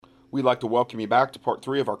We'd like to welcome you back to part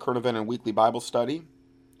 3 of our current event and weekly Bible study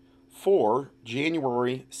for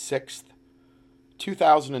January 6th,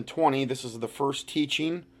 2020. This is the first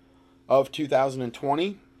teaching of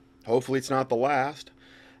 2020. Hopefully it's not the last.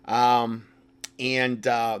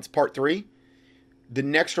 It's part 3. The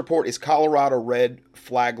next report is Colorado red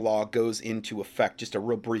flag law goes into effect. Just a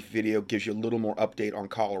real brief video gives you a little more update on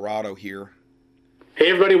Colorado here. Hey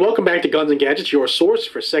everybody, welcome back to Guns and Gadgets, your source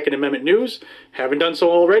for Second Amendment news. Haven't done so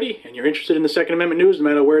already, and you're interested in the Second Amendment news, no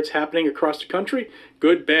matter where it's happening across the country,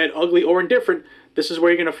 good, bad, ugly, or indifferent, this is where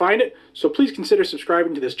you're going to find it. So please consider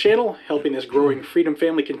subscribing to this channel, helping this growing freedom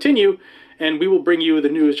family continue, and we will bring you the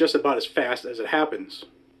news just about as fast as it happens.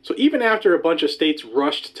 So even after a bunch of states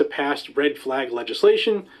rushed to pass red flag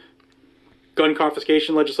legislation, gun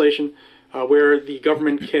confiscation legislation, where the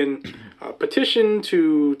government can petition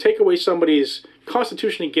to take away somebody's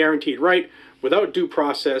constitutionally guaranteed right without due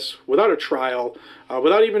process, without a trial,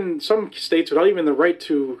 without even, some states, without even the right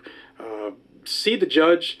to see the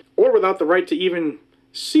judge, or without the right to even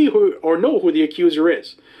see who or know who the accuser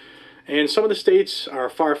is. And some of the states are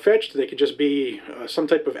far-fetched. They could just be some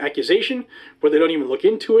type of accusation where they don't even look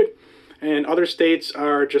into it. And other states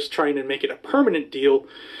are just trying to make it a permanent deal.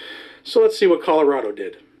 So let's see what Colorado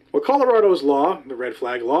did. Well, Colorado's law, the red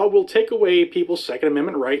flag law, will take away people's Second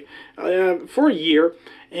Amendment right for a year,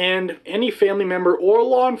 and any family member or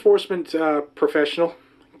law enforcement professional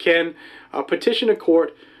can petition a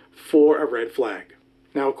court for a red flag.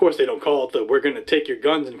 Now, of course, they don't call it the "we're going to take your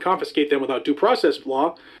guns and confiscate them without due process"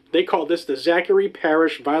 law. They call this the Zachary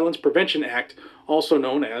Parish Violence Prevention Act, also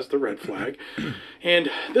known as the red flag.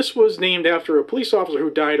 And this was named after a police officer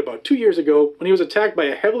who died about 2 years ago when he was attacked by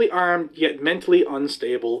a heavily armed yet mentally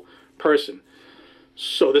unstable person.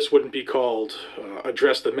 So this wouldn't be called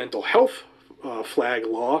address the mental health flag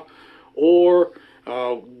law, or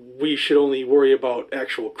we should only worry about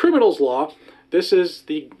actual criminals law. This is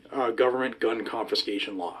the government gun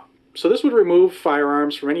confiscation law. So this would remove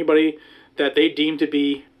firearms from anybody that they deem to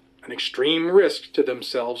be an extreme risk to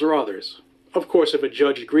themselves or others. Of course, if a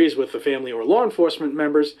judge agrees with the family or law enforcement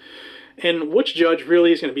members, and which judge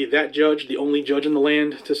really is going to be that judge, the only judge in the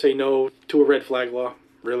land, to say no to a red flag law?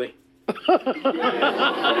 Really?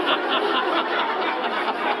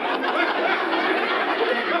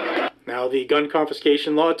 Now, the gun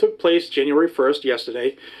confiscation law took place January 1st,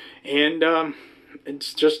 yesterday, and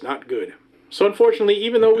it's just not good. So unfortunately,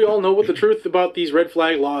 even though we all know what the truth about these red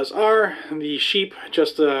flag laws are, the sheep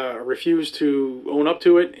just refuse to own up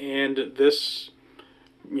to it, and this,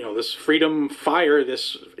 this freedom fire,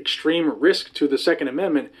 this extreme risk to the Second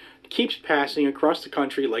Amendment keeps passing across the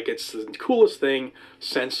country like it's the coolest thing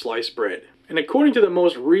since sliced bread. And according to the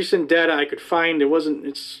most recent data I could find,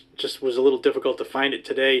 it just was a little difficult to find it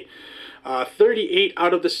today. 38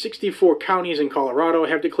 out of the 64 counties in Colorado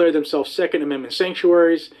have declared themselves Second Amendment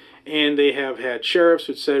sanctuaries, and they have had sheriffs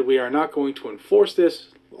who said, we are not going to enforce this,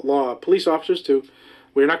 law police officers too,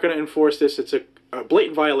 we're not going to enforce this, it's a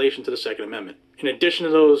blatant violation to the Second Amendment. In addition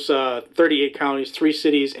to those 38 counties, 3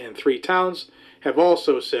 cities and 3 towns have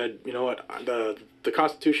also said, you know what, the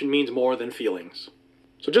Constitution means more than feelings.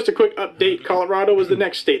 So just a quick update, Colorado was the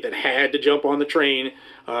next state that had to jump on the train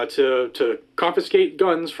to confiscate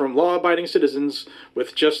guns from law-abiding citizens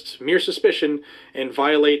with just mere suspicion and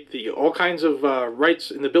violate all kinds of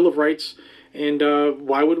rights in the Bill of Rights. And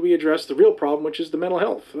why would we address the real problem, which is the mental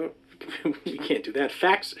health? We can't do that.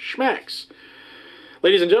 Facts schmacks.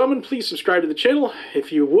 Ladies and gentlemen, please subscribe to the channel.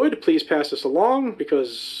 If you would, please pass this along,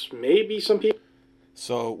 because maybe some people...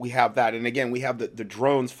 So we have that. And again, we have the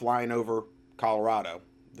drones flying over Colorado,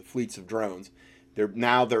 the fleets of drones. They're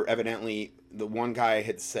evidently, the one guy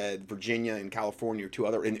had said Virginia and California are 2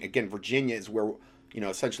 other, and again, Virginia is where,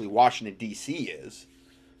 essentially Washington, D.C. is,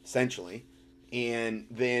 essentially. And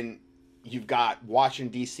then you've got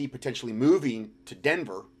Washington, D.C. potentially moving to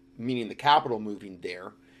Denver, meaning the capital moving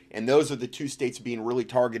there. And those are the 2 states being really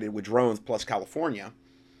targeted with drones, plus California.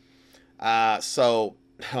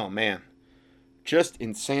 Oh man, just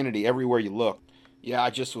insanity everywhere you look. Yeah, I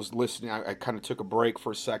just was listening. I kind of took a break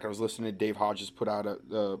for a second. I was listening to Dave Hodges put out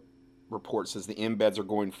a report, says the embeds are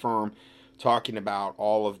going firm, talking about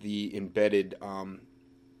all of the embedded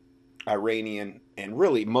Iranian and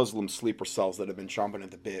really Muslim sleeper cells that have been chomping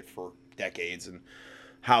at the bit for decades, and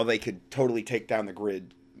how they could totally take down the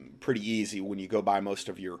grid pretty easy when you go by most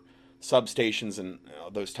of your substations and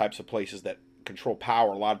those types of places that control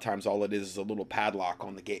power. A lot of times all it is a little padlock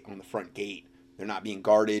on the gate, on the front gate. They're not being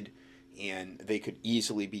guarded, and they could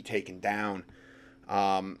easily be taken down.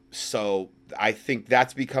 So I think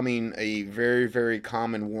that's becoming a very, very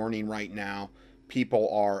common warning right now. People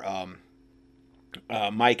are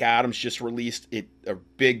Mike Adams just released a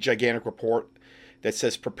big, gigantic report that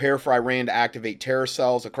says prepare for Iran to activate terror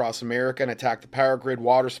cells across America and attack the power grid,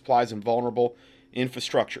 water supplies, and vulnerable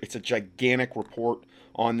infrastructure. It's a gigantic report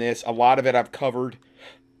on this. A lot of it I've covered,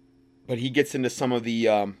 but he gets into some of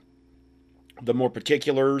the more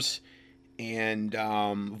particulars and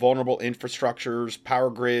vulnerable infrastructures, power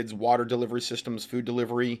grids, water delivery systems, food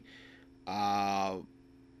delivery.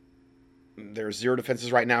 There's zero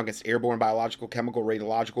defenses right now against airborne, biological, chemical,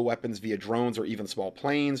 radiological weapons via drones or even small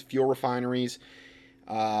planes, fuel refineries,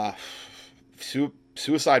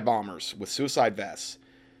 suicide bombers with suicide vests,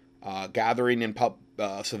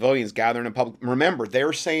 civilians gathering in public. Remember,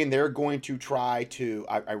 they're saying they're going to try to,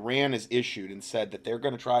 Iran has issued and said that they're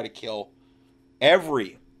going to try to kill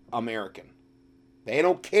every American. They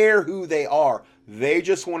don't care who they are. They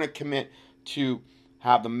just want to commit to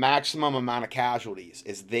have the maximum amount of casualties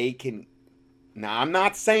as they can. Now, I'm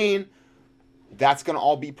not saying that's going to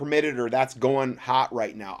all be permitted or that's going hot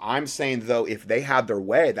right now. I'm saying, though, if they had their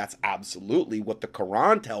way, that's absolutely what the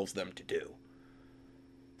Quran tells them to do.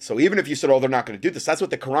 So even if you said, oh, they're not going to do this, that's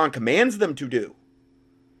what the Quran commands them to do.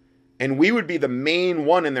 And we would be the main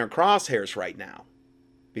one in their crosshairs right now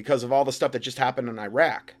because of all the stuff that just happened in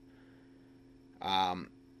Iraq.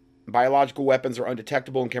 Biological weapons are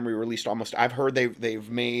undetectable and can be released almost. I've heard they've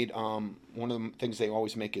made, one of the things they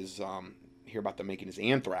always make is, hear about them making is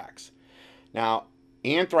anthrax. Now,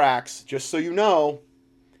 anthrax, just so you know,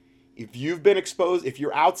 if you've been exposed, if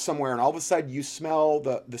you're out somewhere and all of a sudden you smell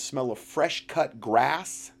the smell of fresh cut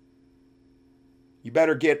grass, you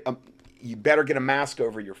better get a mask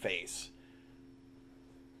over your face.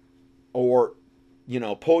 Or,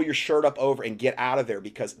 pull your shirt up over and get out of there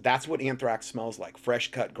because that's what anthrax smells like,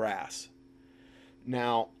 fresh cut grass.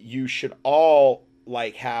 Now, you should all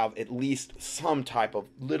have at least some type of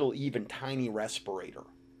little, even tiny respirator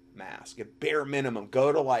mask. At bare minimum,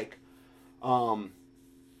 go to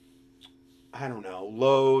I don't know,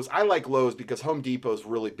 Lowe's. I like Lowe's because Home Depot's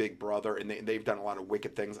really big brother and they've done a lot of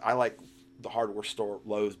wicked things. I like the hardware store,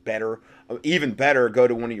 Lowe's, better. Even better, go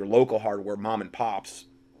to one of your local hardware, mom and pops,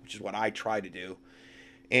 which is what I try to do,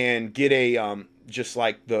 and get a just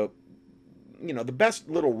like the best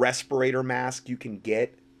little respirator mask you can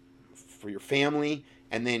get for your family,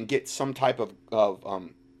 and then get some type of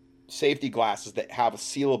safety glasses that have a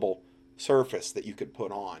sealable surface that you could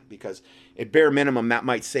put on, because at bare minimum that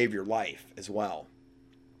might save your life as well.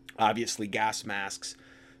 Obviously gas masks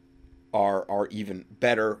are even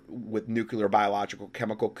better with nuclear, biological,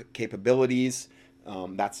 chemical capabilities.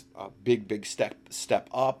 That's a big step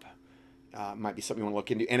up. Might be something you want to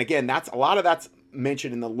look into. And again, a lot of that's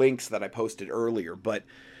mentioned in the links that I posted earlier, but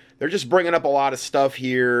they're just bringing up a lot of stuff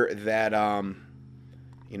here that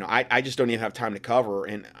I just don't even have time to cover,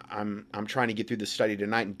 and I'm trying to get through this study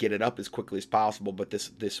tonight and get it up as quickly as possible. But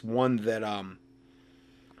this one that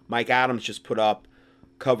Mike Adams just put up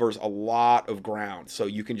covers a lot of ground. So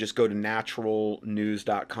you can just go to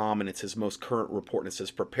naturalnews.com, and it's his most current report, and it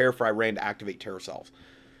says prepare for Iran to activate terror cells.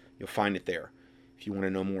 You'll find it there if you want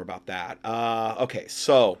to know more about that. Okay,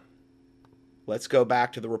 so let's go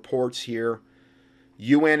back to the reports here.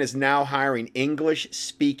 UN is now hiring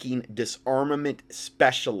English-speaking disarmament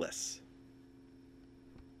specialists.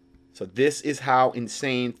 So this is how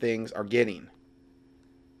insane things are getting.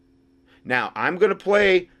 Now, I'm going to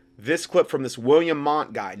play this clip from this William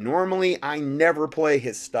Mont guy. Normally, I never play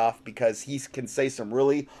his stuff because he can say some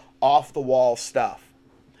really off-the-wall stuff.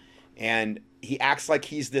 And he acts like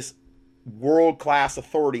he's this world-class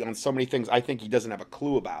authority on so many things I think he doesn't have a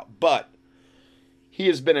clue about. But he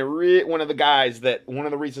has been one of the guys that, one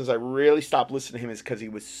of the reasons I really stopped listening to him is because he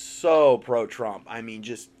was so pro-Trump. I mean,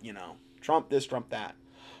 just, Trump this, Trump that.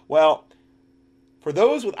 Well, for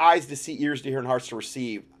those with eyes to see, ears to hear, and hearts to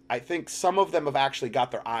receive, I think some of them have actually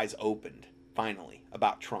got their eyes opened, finally,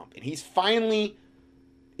 about Trump. And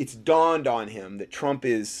it's dawned on him that Trump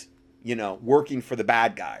is, working for the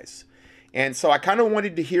bad guys. And so I kind of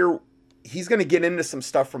wanted to hear, he's going to get into some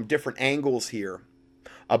stuff from different angles here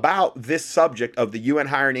about this subject of the UN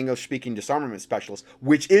hiring English-speaking disarmament specialists,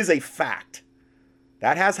 which is a fact.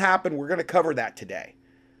 That has happened. We're going to cover that today.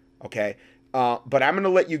 Okay? But I'm going to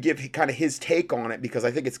let you give kind of his take on it because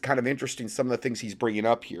I think it's kind of interesting, some of the things he's bringing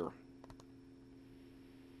up here.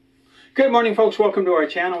 Good morning, folks. Welcome to our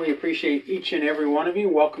channel. We appreciate each and every one of you.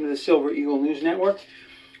 Welcome to the Silver Eagle News Network.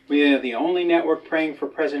 We are the only network praying for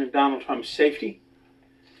President Donald Trump's safety.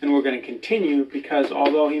 And we're going to continue because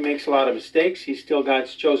although he makes a lot of mistakes, he's still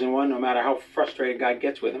God's chosen one, no matter how frustrated God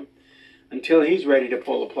gets with him, until he's ready to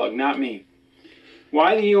pull the plug, not me.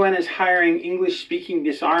 Why the UN is hiring English-speaking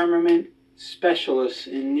disarmament specialists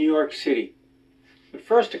in New York City. But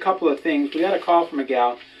first, a couple of things. We got a call from a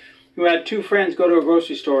gal who had two friends go to a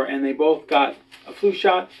grocery store, and they both got a flu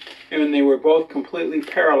shot, and they were both completely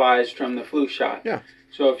paralyzed from the flu shot. Yeah.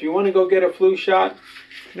 So if you want to go get a flu shot,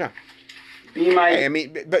 Yeah. be my... Hey, I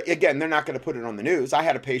mean, but again, they're not going to put it on the news. I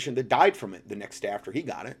had a patient that died from it the next day after he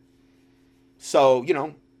got it. So, you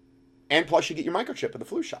know, and plus you get your microchip of the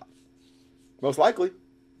flu shot. Most likely.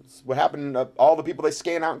 That's what happened to all the people they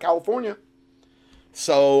scan out in California.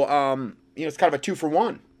 So, you know, it's kind of a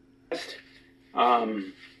 2-for-1.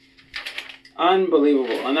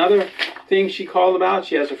 Unbelievable. Another thing she called about,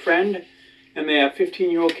 she has a friend, and they have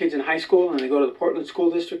 15-year-old kids in high school, and they go to the Portland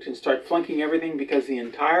School District and start flunking everything because the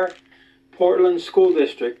entire Portland School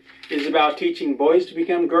District is about teaching boys to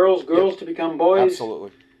become girls, girls to become boys.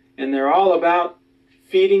 Absolutely. And they're all about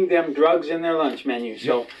feeding them drugs in their lunch menu.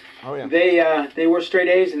 So Oh, yeah. they were straight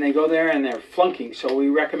A's, and they go there and they're flunking. So we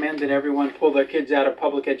recommend that everyone pull their kids out of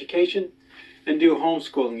public education and do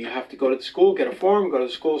homeschooling. You have to go to the school, get a form, go to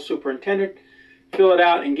the school superintendent, fill it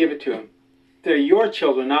out, and give it to them. They're your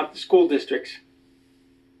children, not the school district's.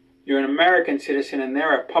 You're an American citizen, and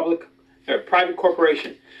they're a private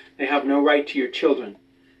corporation. They have no right to your children.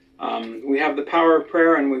 We have the power of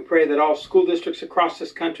prayer, and we pray that all school districts across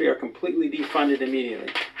this country are completely defunded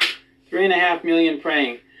immediately. 3.5 million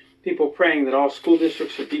people praying that all school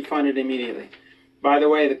districts are defunded immediately. By the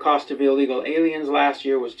way, the cost of illegal aliens last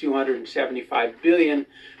year was $275 billion,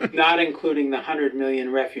 not including the 100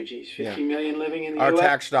 million refugees. 50 million living in the Our U.S.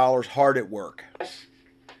 tax dollars hard at work.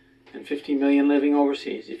 And 50 million living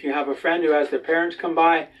overseas. If you have a friend who has their parents come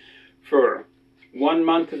by for 1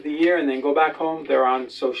 month of the year and then go back home, they're on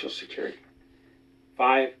Social Security.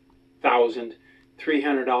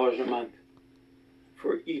 $5,300 a month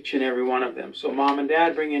for each and every one of them. So mom and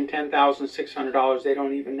dad bring in $10,600. They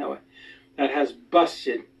don't even know it. That has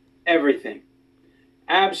busted everything.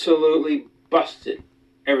 Absolutely busted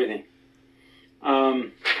everything.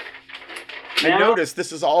 And notice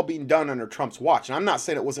this is all being done under Trump's watch. And I'm not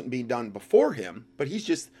saying it wasn't being done before him, but he's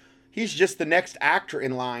just the next actor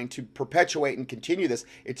in line to perpetuate and continue this.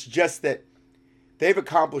 It's just that they've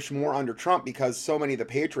accomplished more under Trump because so many of the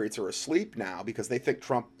patriots are asleep now because they think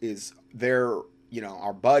Trump is their, you know,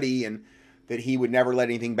 our buddy and that he would never let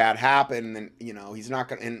anything bad happen. And, you know, he's not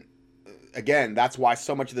going to, and again, that's why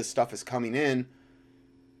so much of this stuff is coming in.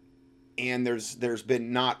 And there's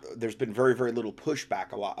been very, very little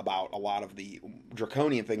pushback about a lot of the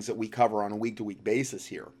draconian things that we cover on a week-to-week basis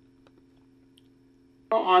here.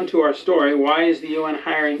 On to our story. Why is the UN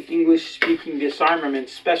hiring English-speaking disarmament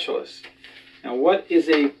specialists? Now, what is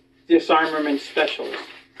a disarmament specialist?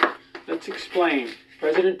 Let's explain.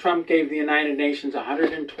 President Trump gave the United Nations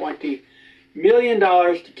 $120 million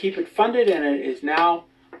to keep it funded, and it is now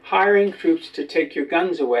hiring troops to take your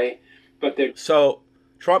guns away. But they're... So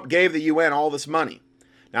Trump gave the UN all this money.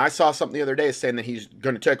 Now, I saw something the other day saying that he's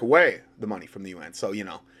going to take away the money from the UN. So, you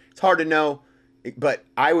know, it's hard to know. But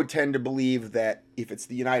I would tend to believe that if it's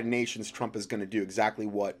the United Nations, Trump is going to do exactly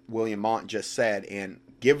what William Mont just said and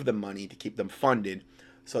give them money to keep them funded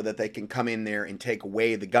so that they can come in there and take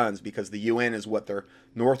away the guns, because the UN is what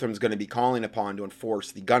Northam's going to be calling upon to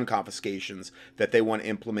enforce the gun confiscations that they want to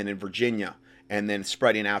implement in Virginia and then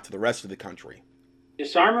spreading out to the rest of the country.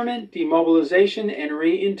 Disarmament, demobilization, and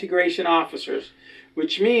reintegration officers,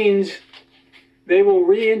 which means they will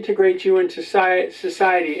reintegrate you into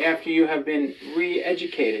society after you have been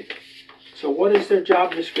re-educated. So what is their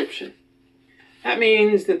job description? That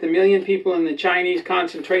means that the million people in the Chinese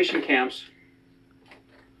concentration camps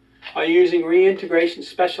are using reintegration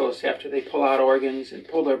specialists after they pull out organs and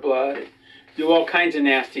pull their blood and do all kinds of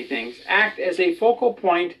nasty things. Act as a focal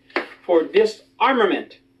point for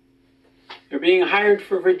disarmament. They're being hired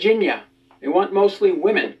for Virginia. They want mostly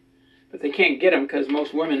women, but they can't get them because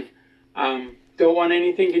most women don't want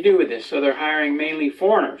anything to do with this. So they're hiring mainly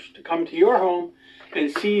foreigners to come to your home and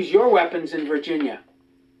seize your weapons in Virginia.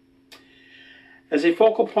 As a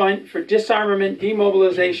focal point for disarmament,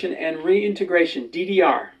 demobilization, and reintegration,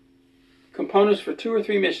 DDR. Components for 2 or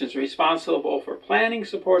 3 missions responsible for planning,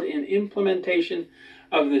 support, and implementation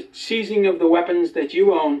of the seizing of the weapons that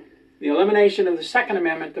you own, the elimination of the Second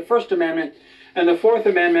Amendment, the First Amendment, and the Fourth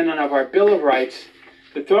Amendment of our Bill of Rights,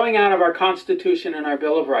 the throwing out of our Constitution and our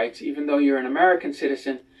Bill of Rights, even though you're an American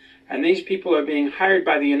citizen, and these people are being hired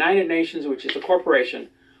by the United Nations, which is a corporation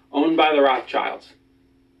owned by the Rothschilds.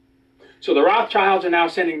 So the Rothschilds are now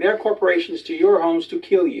sending their corporations to your homes to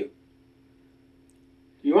kill you.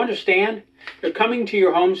 You understand? They're coming to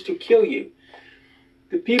your homes to kill you.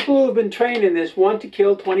 The people who have been trained in this want to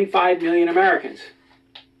kill 25 million Americans.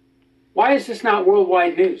 Why is this not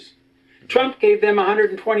worldwide news? Trump gave them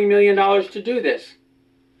 $120 million to do this.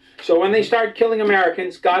 So when they start killing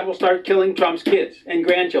Americans, God will start killing Trump's kids and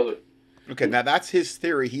grandchildren. Okay, now that's his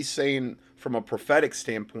theory. He's saying from a prophetic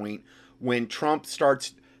standpoint, when Trump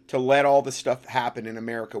starts to let all this stuff happen in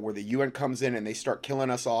America, where the UN comes in and they start killing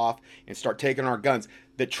us off and start taking our guns,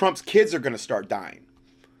 that Trump's kids are going to start dying.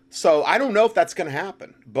 So I don't know if that's going to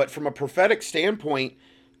happen. But from a prophetic standpoint,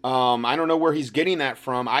 I don't know where he's getting that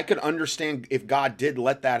from. I could understand if God did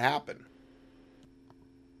let that happen.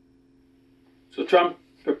 So Trump,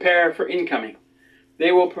 prepare for incoming.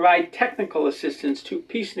 They will provide technical assistance to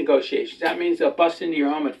peace negotiations. That means they'll bust into your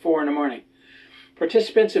home at 4 in the morning.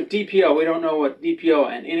 Participants of DPO, we don't know what DPO,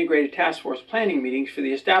 and Integrated Task Force planning meetings for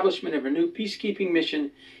the establishment of a new peacekeeping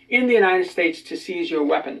mission in the United States to seize your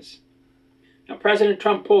weapons. Now, President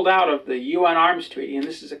Trump pulled out of the UN Arms Treaty, and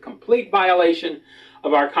this is a complete violation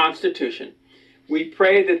of our Constitution. We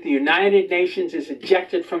pray that the United Nations is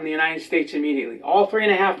ejected from the United States immediately. All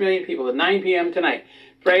 3.5 million people at 9 p.m. tonight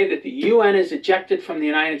pray that the UN is ejected from the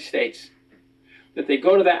United States, that they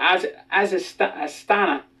go to the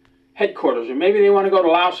Astana headquarters, or maybe they want to go to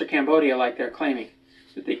Laos or Cambodia like they're claiming,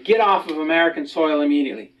 that they get off of American soil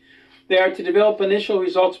immediately. They are to develop initial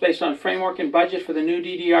results based on framework and budget for the new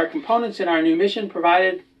DDR components in our new mission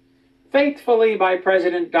provided faithfully by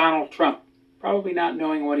President Donald Trump, probably not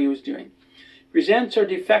knowing what he was doing. Presents or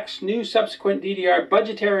defects new subsequent DDR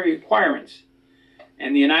budgetary requirements,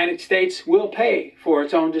 and the United States will pay for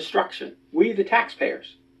its own destruction. We, the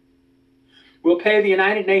taxpayers, will pay the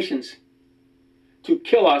United Nations to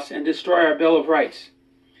kill us and destroy our Bill of Rights.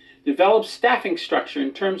 Develop staffing structure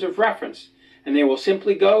in terms of reference, and they will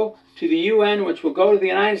simply go to the UN, which will go to the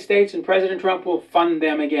United States, and President Trump will fund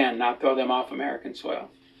them again, not throw them off American soil.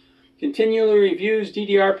 Continually reviews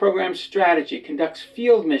DDR program strategy, conducts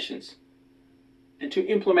field missions, and to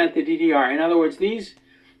implement the DDR. In other words, these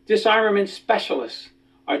disarmament specialists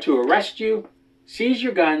are to arrest you, seize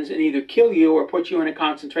your guns, and either kill you or put you in a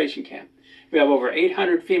concentration camp. We have over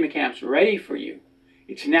 800 FEMA camps ready for you.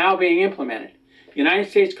 It's now being implemented. United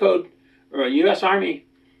States Code, or U.S. Army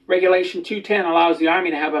Regulation 210 allows the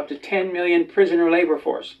Army to have up to 10 million prisoner labor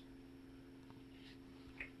force.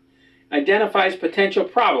 Identifies potential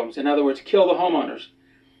problems, in other words, kill the homeowners.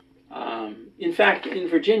 In fact, in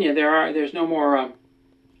Virginia, there's no more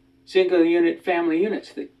single unit family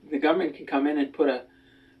units. The government can come in and put a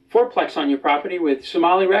fourplex on your property with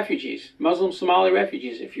Somali refugees, Muslim Somali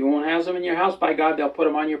refugees. If you won't house them in your house, by God, they'll put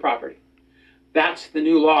them on your property. That's the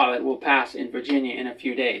new law that will pass in Virginia in a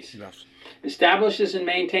few days. Yes. Establishes and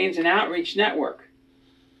maintains an outreach network.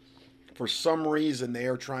 For some reason, they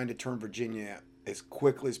are trying to turn Virginia as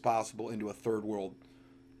quickly as possible into a third world,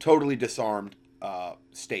 totally disarmed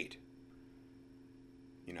state.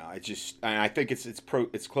 You know, and I think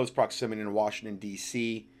it's close proximity in Washington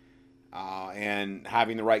D.C. And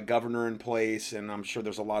having the right governor in place, and I'm sure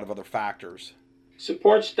there's a lot of other factors.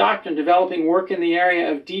 Supports doctrine developing work in the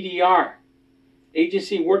area of DDR,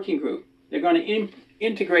 Agency Working Group. They're going to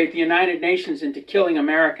integrate the United Nations into killing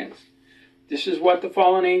Americans. This is what the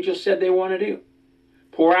fallen angels said they want to do.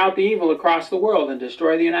 Pour out the evil across the world and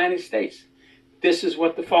destroy the United States. This is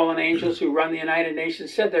what the fallen angels who run the United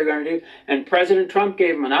Nations said they're going to do. And President Trump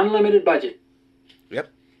gave them an unlimited budget. Yep.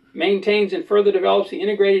 Maintains and further develops the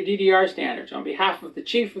integrated DDR standards on behalf of the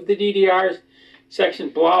chief of the DDRs, section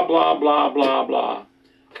blah, blah, blah, blah, blah.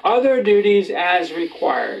 Other duties as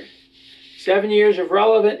required. 7 years of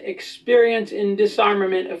relevant experience in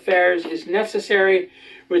disarmament affairs is necessary,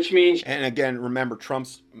 which means... And again, remember,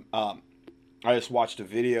 Trump's... I just watched a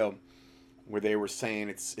video where they were saying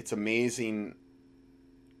it's amazing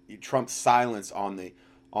Trump's silence on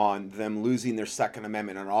them losing their Second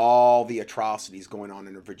Amendment and all the atrocities going on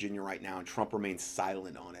in Virginia right now, and Trump remains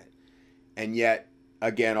silent on it. And yet,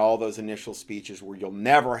 again, all those initial speeches where you'll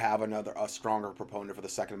never have a stronger proponent for the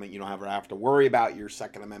Second Amendment. You don't ever have to worry about your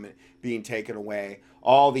Second Amendment being taken away.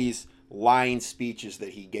 All these lying speeches that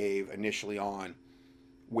he gave initially on,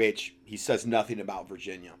 which he says nothing about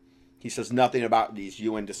Virginia. He says nothing about these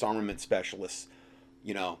UN disarmament specialists,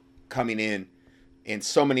 coming in, and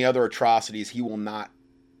so many other atrocities he will not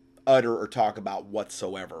utter or talk about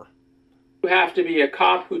whatsoever. You have to be a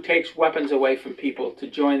cop who takes weapons away from people to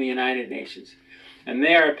join the United Nations. And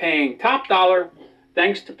they are paying top dollar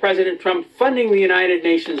thanks to President Trump funding the United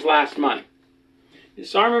Nations last month.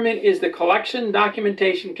 Disarmament is the collection,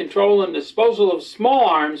 documentation, control, and disposal of small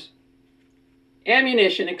arms,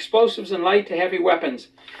 ammunition, explosives, and light to heavy weapons.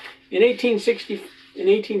 In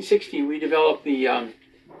 1860, we developed the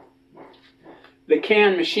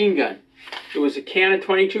can machine gun. It was a can of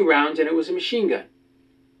 22 rounds, and it was a machine gun.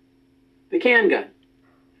 The can gun.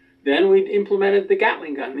 Then we implemented the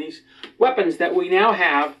Gatling gun. These weapons that we now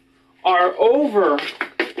have are over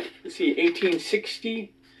let's see,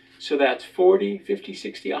 1860. So that's 40, 50,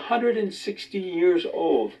 60, 160 years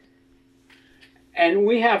old. And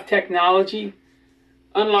we have technology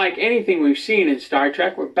unlike anything we've seen in Star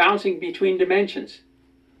Trek. We're bouncing between dimensions.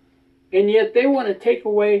 And yet they want to take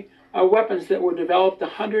away our weapons that were developed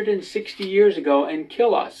 160 years ago and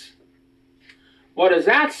kill us. What does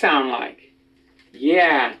that sound like?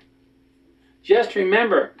 Yeah. Just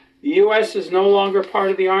remember, the U.S. is no longer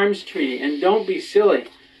part of the arms treaty, and don't be silly.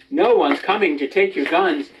 No one's coming to take your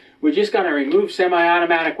guns. We're just going to remove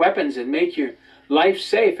semi-automatic weapons and make your life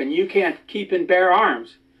safe, and you can't keep and bear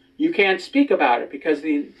arms. You can't speak about it because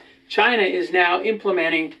China is now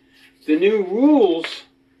implementing the new rules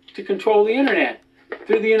to control the internet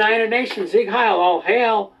through the United Nations. Sieg Heil, all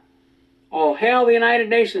hail the United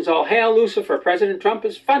Nations, all hail Lucifer. President Trump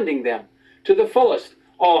is funding them to the fullest.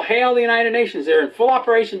 All hail the United Nations. They're in full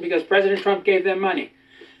operation because President Trump gave them money.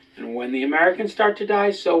 And when the Americans start to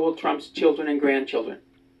die, so will Trump's children and grandchildren.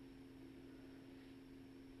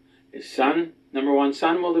 His son, number one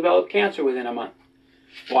son, will develop cancer within a month.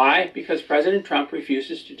 Why? Because President Trump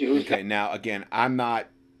refuses to do his Okay, now again, I'm not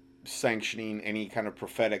sanctioning any kind of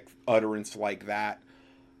prophetic utterance like that.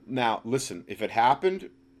 Now, listen, if it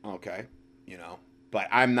happened, okay, but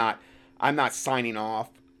I'm not signing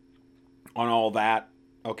off on all that,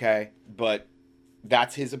 okay? But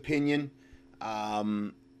that's his opinion.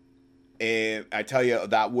 And I tell you,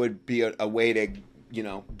 that would be a way to,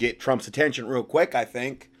 get Trump's attention real quick, I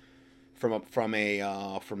think. From a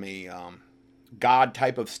God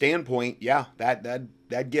type of standpoint, yeah, that'd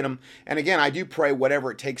get him. And again, I do pray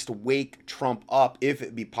whatever it takes to wake Trump up, if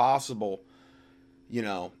it be possible,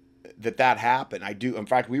 that happen. I do. In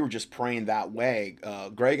fact, we were just praying that way,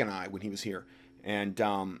 Greg and I, when he was here, and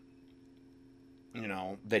that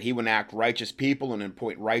he would enact righteous people and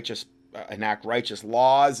enact righteous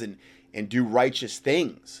laws and do righteous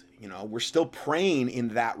things. We're still praying in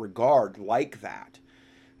that regard, like that.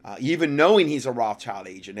 Even knowing he's a Rothschild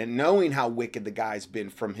agent and knowing how wicked the guy's been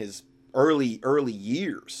from his early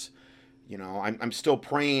years, I'm still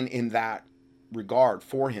praying in that regard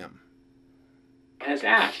for him. Has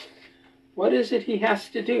asked, what is it he has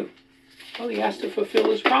to do? Well, he has to fulfill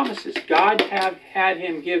his promises. God have had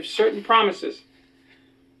him give certain promises.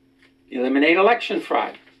 Eliminate election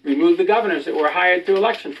fraud. Remove the governors that were hired through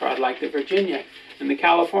election fraud, like the Virginia and the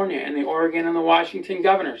California and the Oregon and the Washington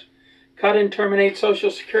governors. Cut and terminate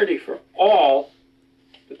Social Security for all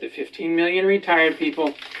but the 15 million retired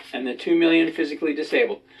people and the 2 million physically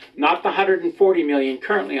disabled, not the 140 million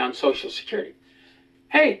currently on Social Security.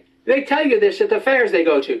 Hey, they tell you this at the fairs they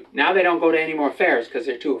go to. Now they don't go to any more fairs because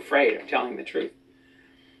they're too afraid of telling the truth.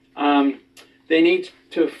 They need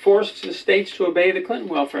to force the states to obey the Clinton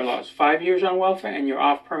welfare laws. 5 years on welfare and you're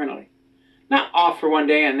off permanently. Not off for one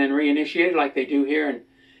day and then reinitiated like they do here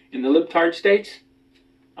in the libtard states.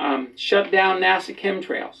 Shut down NASA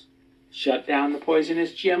chemtrails. Shut down the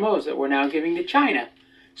poisonous GMOs that we're now giving to China.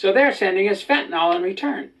 So they're sending us fentanyl in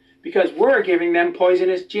return because we're giving them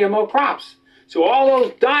poisonous GMO crops. So all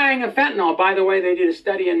those dying of fentanyl, by the way, they did a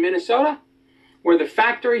study in Minnesota where the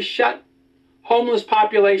factory shut, homeless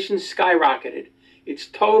populations skyrocketed. It's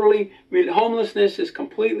homelessness is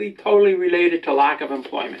totally related to lack of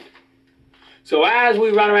employment. So as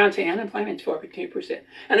we run around saying unemployment's 4.2%,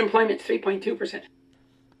 unemployment's 3.2%,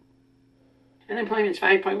 unemployment's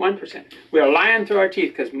 5.1%, we are lying through our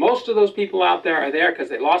teeth because most of those people out there are there because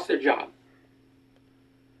they lost their job.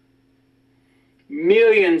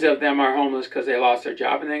 Millions of them are homeless because they lost their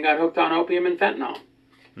job and then got hooked on opium and fentanyl.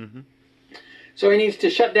 Mm-hmm. So he needs to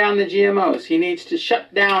shut down the GMOs. He needs to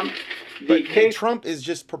shut down the case. Trump has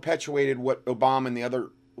just perpetuated what Obama and the other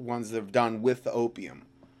ones have done with the opium.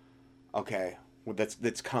 Okay,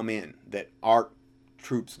 that's come in, that our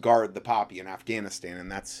troops guard the poppy in Afghanistan,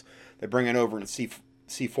 and they bring it over in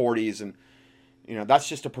C-40s, and that's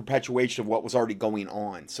just a perpetuation of what was already going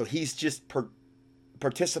on. So he's just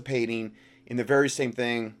participating in the very same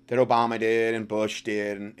thing that Obama did and Bush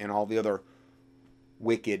did and all the other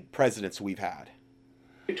wicked presidents we've had.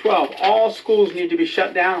 12, all schools need to be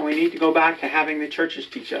shut down, and we need to go back to having the churches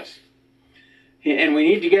teach us. And we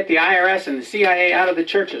need to get the IRS and the CIA out of the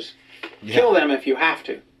churches. Yeah. Kill them if you have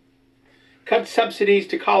to. Cut subsidies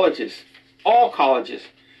to colleges, all colleges.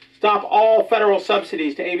 Stop all federal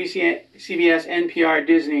subsidies to ABC, CBS, NPR,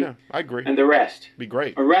 Disney, yeah, I agree, and the rest. Be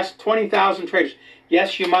great. Arrest 20,000 traitors.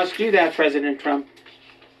 Yes, you must do that, President Trump.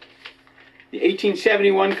 The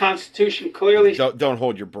 1871 Constitution clearly don't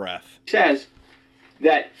hold your breath. Says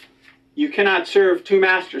that you cannot serve two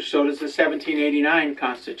masters. So does the 1789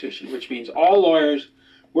 Constitution, which means all lawyers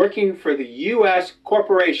working for the U.S.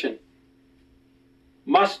 corporation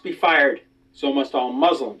must be fired So must all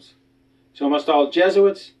Muslims. So must all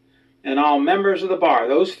Jesuits and all members of the bar.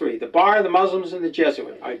 Those three, the bar, the Muslims, and the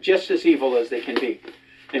Jesuit, are just as evil as they can be.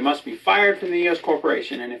 They must be fired from the U.S.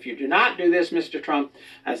 corporation. And if you do not do this, Mr. Trump,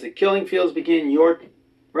 as the killing fields begin, your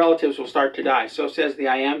relatives will start to die. So says the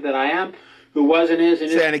I am that I am, who was and is and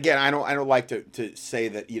is. And again, I don't like to say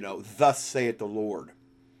that, thus saith the Lord.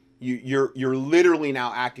 You're literally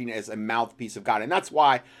now acting as a mouthpiece of God. And that's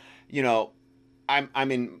why,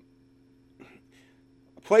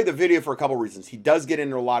 play the video for a couple reasons. He does get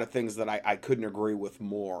into a lot of things that I couldn't agree with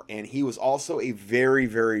more. And he was also a very,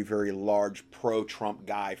 very, very large pro-Trump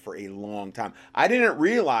guy for a long time. I didn't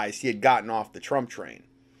realize he had gotten off the Trump train.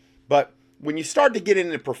 But when you start to get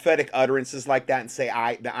into prophetic utterances like that and say,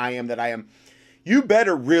 I am that I am, you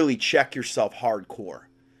better really check yourself hardcore.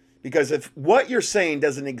 Because if what you're saying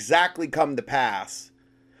doesn't exactly come to pass,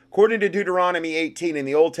 according to Deuteronomy 18 in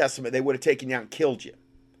the Old Testament, they would have taken you out and killed you.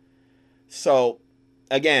 So,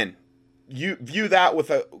 again, you view that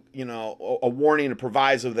with a warning, a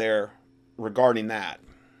proviso there regarding that.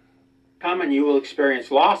 Come and you will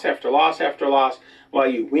experience loss after loss after loss while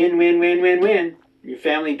you win. Your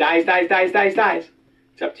family dies.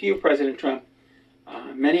 It's up to you, President Trump.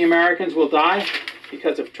 Many Americans will die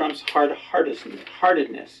because of Trump's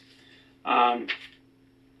hard-heartedness.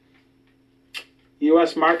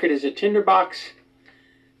 U.S. market is a tinderbox.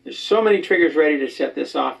 There's so many triggers ready to set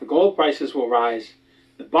this off. The gold prices will rise.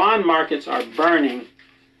 The bond markets are burning.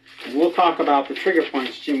 And we'll talk about the trigger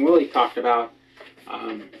points Jim Willie talked about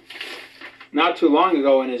not too long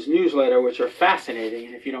ago in his newsletter, which are fascinating.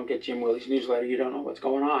 And if you don't get Jim Willie's newsletter, you don't know what's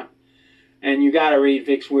going on. And you got to read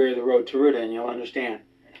Vic's Weir, The Road to Ruta, and you'll understand.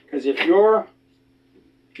 Because if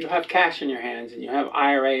you have cash in your hands and you have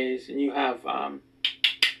IRAs and you have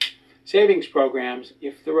savings programs,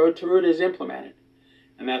 if The Road to Ruta is implemented,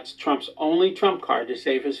 and that's Trump's only trump card to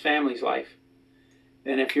save his family's life,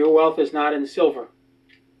 then if your wealth is not in silver,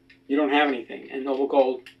 you don't have anything. And Noble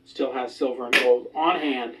Gold still has silver and gold on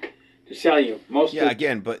hand to sell you.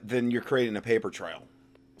 But then you're creating a paper trail.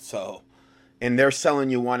 So, and they're selling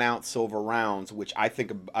you 1 ounce silver rounds, which I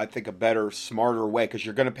think a better, smarter way, because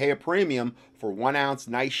you're going to pay a premium for 1 ounce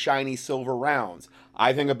nice shiny silver rounds.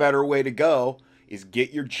 I think a better way to go is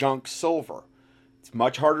get your junk silver. It's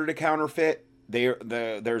much harder to counterfeit.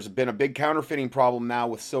 There's been a big counterfeiting problem now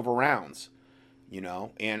with silver rounds,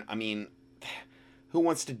 and I mean, who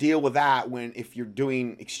wants to deal with that when if you're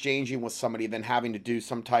exchanging with somebody, then having to do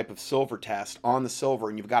some type of silver test on the silver,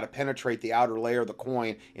 and you've got to penetrate the outer layer of the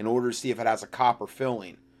coin in order to see if it has a copper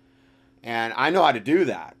filling. And I know how to do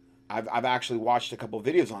that. I've actually watched a couple of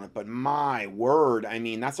videos on it, but my word, I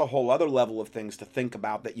mean, that's a whole other level of things to think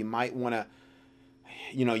about that you might want to,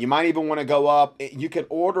 you might even want to go up. You can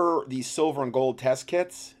order these silver and gold test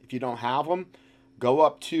kits. If you don't have them, go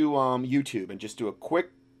up to YouTube and just do a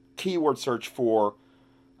quick keyword search for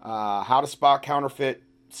how to spot counterfeit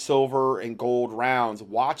silver and gold rounds.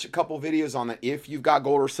 Watch a couple videos on that if you've got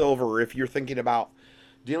gold or silver, or if you're thinking about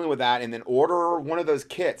dealing with that, and then order one of those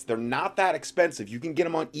kits. They're not that expensive. You can get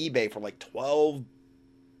them on eBay for like $12,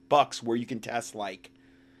 where you can test like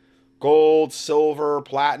gold, silver,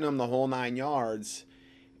 platinum, the whole 9 yards.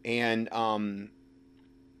 And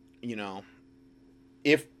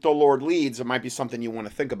if the Lord leads, it might be something you want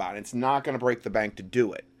to think about. It's not going to break the bank to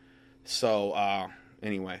do it. So,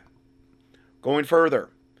 anyway, going further,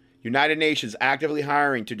 United Nations actively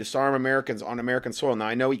hiring to disarm Americans on American soil. Now,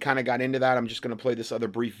 I know he kind of got into that. I'm just going to play this other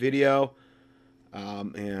brief video,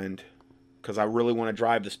 and because I really want to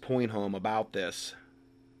drive this point home about this.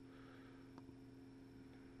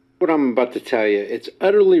 What I'm about to tell you, it's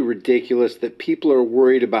utterly ridiculous that people are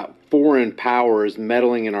worried about foreign powers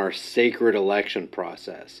meddling in our sacred election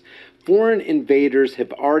process. Foreign invaders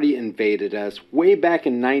have already invaded us way back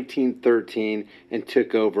in 1913 and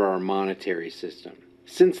took over our monetary system.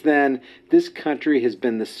 Since then, this country has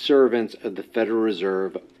been the servants of the Federal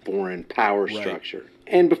Reserve foreign power structure.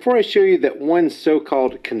 And before I show you that one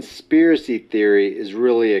so-called conspiracy theory is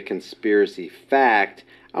really a conspiracy fact,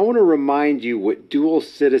 I want to remind you what dual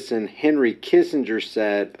citizen Henry Kissinger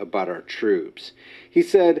said about our troops. He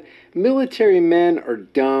said, "Military men are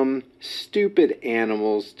dumb, stupid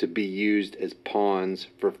animals to be used as pawns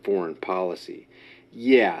for foreign policy."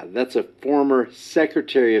 Yeah, that's a former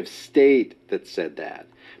Secretary of State that said that.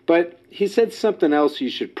 But he said something else you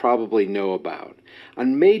should probably know about.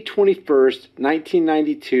 On May 21st,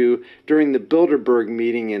 1992, during the Bilderberg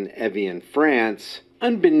meeting in Evian, France,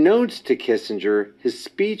 unbeknownst to Kissinger, his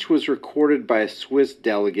speech was recorded by a Swiss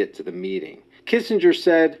delegate to the meeting. Kissinger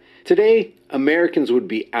said, "Today, Americans would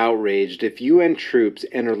be outraged if UN troops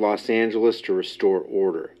entered Los Angeles to restore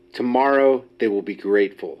order. Tomorrow, they will be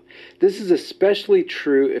grateful. This is especially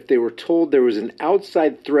true if they were told there was an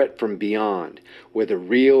outside threat from beyond, whether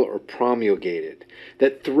real or promulgated,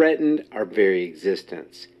 that threatened our very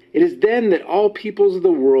existence. It is then that all peoples of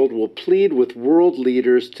the world will plead with world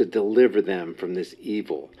leaders to deliver them from this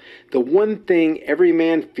evil. The one thing every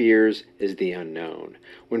man fears is the unknown.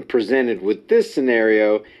 When presented with this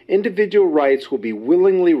scenario, individual rights will be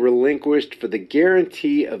willingly relinquished for the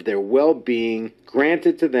guarantee of their well-being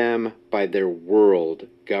granted to them by their world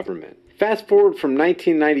government. Fast forward from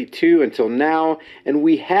 1992 until now, and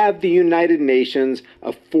we have the United Nations,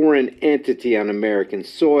 a foreign entity on American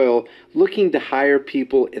soil, looking to hire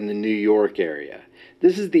people in the New York area.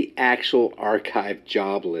 This is the actual archive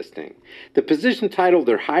job listing. The position title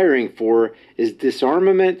they're hiring for is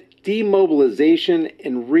Disarmament, Demobilization,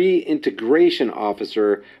 and Reintegration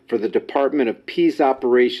Officer for the Department of Peace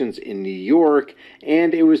Operations in New York,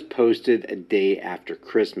 and it was posted a day after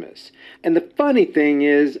Christmas. And the funny thing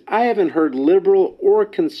is, I haven't heard liberal or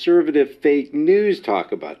conservative fake news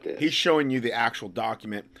talk about this. He's showing you the actual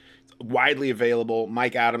document. It's widely available.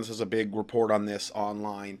 Mike Adams has a big report on this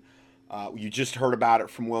online. You just heard about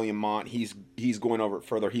it from William Mott. He's going over it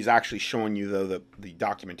further. He's actually showing you, though, the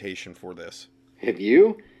documentation for this. Have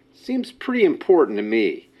you? Seems pretty important to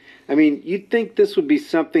me. I mean, you'd think this would be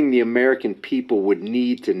something the American people would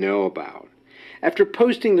need to know about. After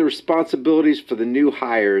posting the responsibilities for the new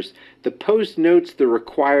hires, the Post notes the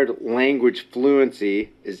required language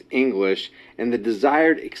fluency is English, and the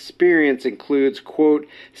desired experience includes, quote,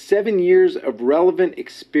 7 years of relevant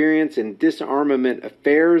experience in disarmament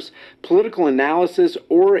affairs, political analysis,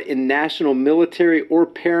 or in national military or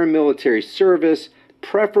paramilitary service,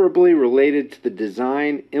 preferably related to the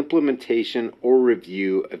design, implementation, or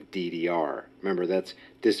review of DDR. Remember, that's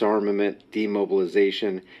disarmament,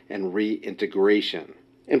 demobilization, and reintegration.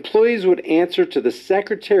 Employees would answer to the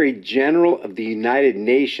Secretary General of the United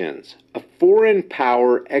Nations, a foreign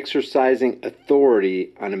power exercising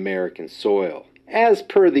authority on American soil. As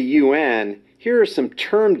per the UN, here are some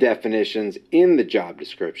term definitions in the job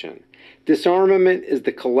description. Disarmament is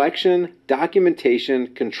the collection,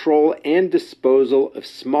 documentation, control, and disposal of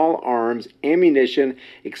small arms, ammunition,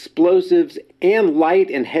 explosives, and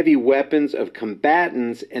light and heavy weapons of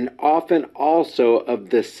combatants, and often also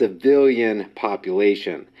of the civilian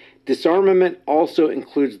population. Disarmament also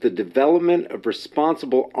includes the development of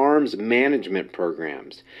responsible arms management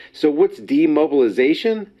programs. So what's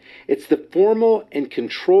demobilization? It's the formal and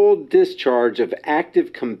controlled discharge of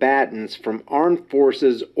active combatants from armed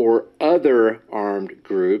forces or other armed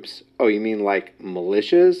groups. Oh, you mean like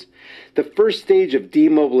militias? The first stage of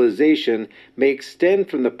demobilization may extend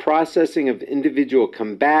from the processing of individual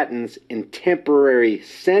combatants in temporary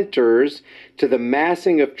centers to the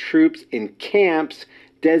massing of troops in camps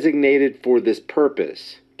designated for this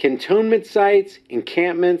purpose. Cantonment sites,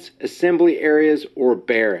 encampments, assembly areas, or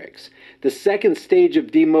barracks. The second stage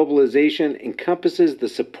of demobilization encompasses the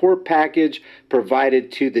support package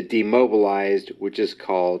provided to the demobilized, which is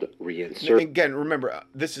called reinsertion. Again, remember,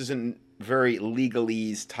 this is in very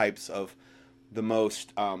legalese types of the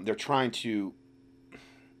most, they're trying to,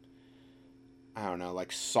 I don't know,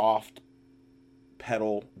 like soft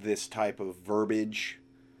pedal this type of verbiage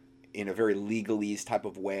in a very legalese type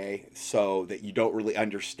of way so that you don't really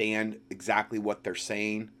understand exactly what they're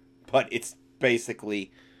saying, but it's basically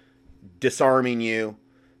disarming you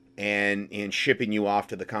and shipping you off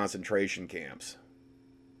to the concentration camps.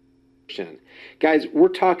 Guys, we're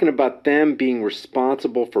talking about them being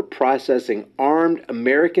responsible for processing armed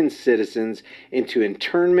American citizens into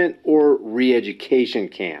internment or re-education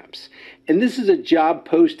camps. And this is a job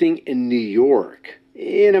posting in New York,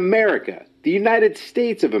 in America, the United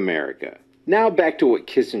States of America. Now back to what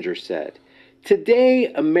Kissinger said.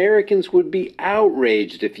 Today, Americans would be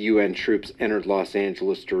outraged if UN troops entered Los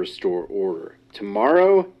Angeles to restore order.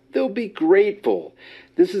 Tomorrow, they'll be grateful.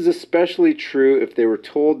 This is especially true if they were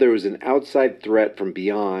told there was an outside threat from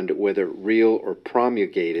beyond, whether real or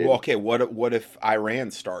promulgated. Well, okay, what if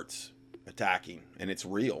Iran starts attacking and it's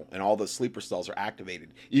real and all the sleeper cells are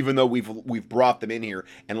activated, even though we've brought them in here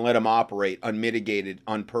and let them operate unmitigated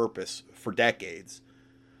on purpose for decades?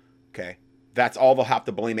 Okay, that's all they'll have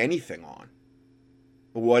to blame anything on.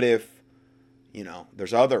 But what if,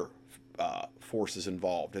 there's other forces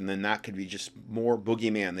involved, and then that could be just more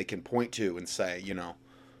boogeyman they can point to and say,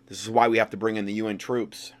 this is why we have to bring in the UN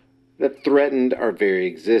troops that threatened our very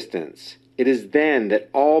existence. It is then that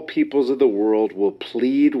all peoples of the world will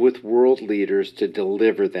plead with world leaders to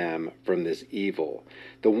deliver them from this evil.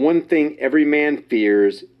 The one thing every man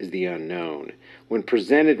fears is the unknown. When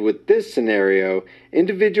presented with this scenario,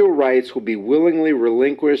 individual rights will be willingly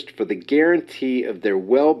relinquished for the guarantee of their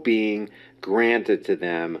well-being granted to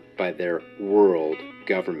them by their world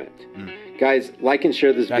government. Guys, like and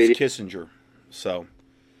share this That's video. Kissinger. So,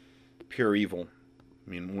 pure evil. I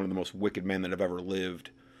mean, one of the most wicked men that have ever lived.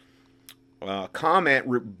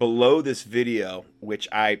 Comment below this video, which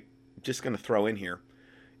I'm just going to throw in here.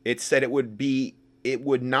 It said it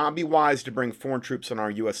would not be wise to bring foreign troops on our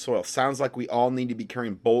U.S. soil. Sounds like we all need to be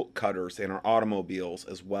carrying bolt cutters in our automobiles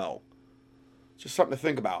as well. Just something to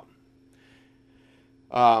think about.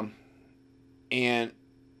 And,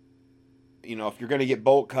 you know, if you're going to get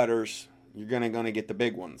bolt cutters, you're going to get the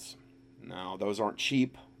big ones. Now, those aren't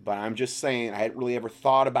cheap, but I'm just saying, I hadn't really ever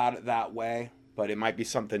thought about it that way, but it might be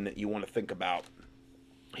something that you want to think about.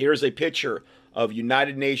 Here's a picture of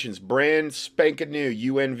United Nations brand spanking new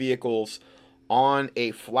UN vehicles on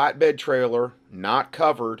a flatbed trailer, not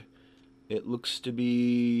covered. It looks to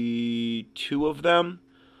be 2 of them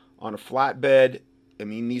on a flatbed. I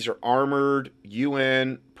mean, these are armored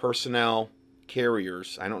UN personnel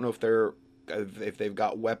carriers. I don't know if they've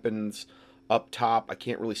got weapons up top. I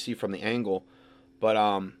can't really see from the angle, but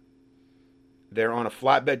they're on a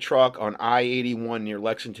flatbed truck on I-81 near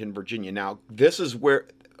Lexington, Virginia. Now, this is where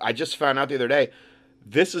I just found out the other day.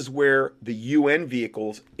 This is where the UN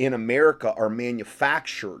vehicles in America are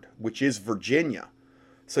manufactured, which is Virginia.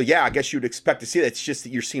 So yeah, I guess you'd expect to see that. It's just that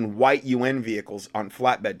you're seeing white UN vehicles on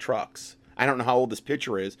flatbed trucks. I don't know how old this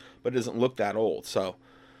picture is, but it doesn't look that old. So,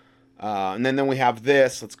 and then we have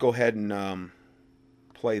this. Let's go ahead and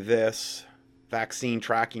play this. Vaccine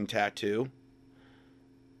tracking tattoo.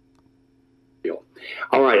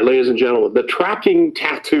 All right, ladies and gentlemen, the tracking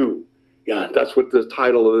tattoo. Yeah, that's what the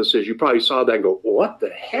title of this is. You probably saw that and go, what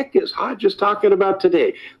the heck is Hodges talking about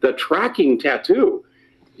today? The tracking tattoo.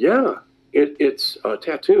 Yeah, it's a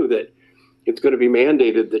tattoo that it's going to be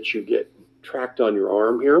mandated that you get tracked on your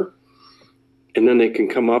arm here. And then they can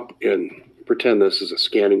come up and pretend this is a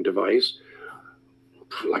scanning device,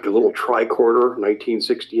 like a little tricorder,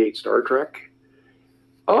 1968 Star Trek.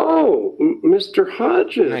 Oh, Mr.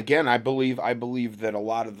 Hodges. And again, I believe that a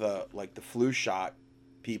lot of the flu shot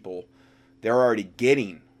people, they're already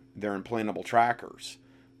getting their implantable trackers.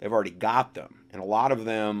 They've already got them. And a lot of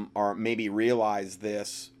them are maybe realize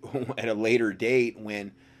this at a later date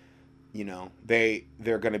when, you know, they're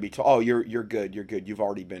going to be told, oh, you're good. You've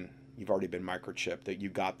already been microchipped, that you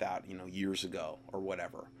got that, you know, years ago or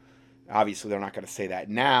whatever. Obviously, they're not going to say that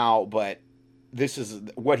now, but this is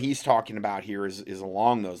what he's talking about here is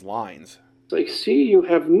along those lines. I see you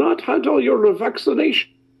have not had all your vaccination.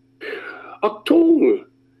 Achtung,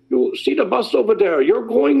 you see the bus over there. You're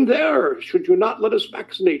going there. Should you not let us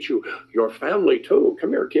vaccinate you? Your family, too. Come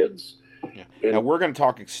here, kids. Yeah. Now, we're going to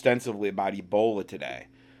talk extensively about Ebola today,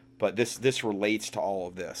 but this relates to all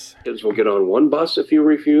of this. Kids will get on one bus if you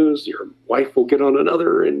refuse. Your wife will get on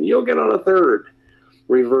another, and you'll get on a third.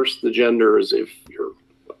 Reverse the genders if you're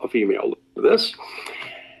a female. This.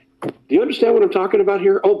 Do you understand what I'm talking about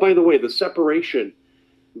here? Oh, by the way, the separation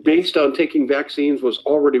based on taking vaccines was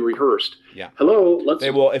already rehearsed. Yeah. Hello. They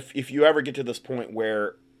will, if you ever get to this point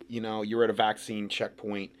where, you know, you're at a vaccine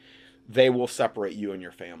checkpoint, they will separate you and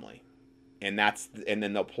your family, and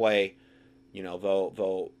then they'll play, you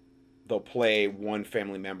know, they'll play one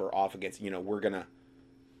family member off against, you know, we're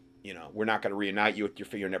not going to reunite you with your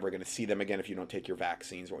family. You're never going to see them again if you don't take your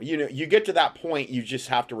vaccines. You know, you get to that point, you just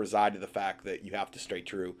have to reside to the fact that you have to stay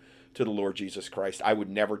true to the Lord Jesus Christ. I would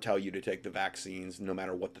never tell you to take the vaccines, no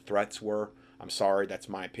matter what the threats were. I'm sorry, that's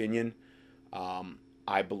my opinion.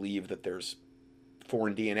 I believe that there's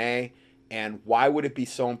foreign DNA, and why would it be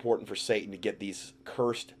so important for Satan to get these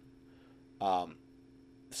cursed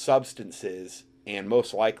substances, and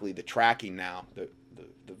most likely the tracking now, the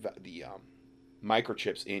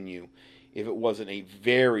microchips in you, if it wasn't a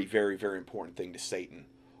very, very, very important thing to Satan?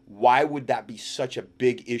 Why would that be such a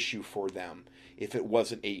big issue for them if it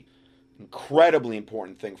wasn't a incredibly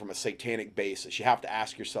important thing from a satanic basis? You have to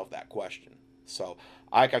ask yourself that question. So,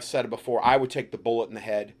 like I've said before, I would take the bullet in the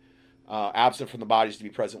head, absent from the bodies to be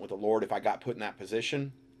present with the Lord, if I got put in that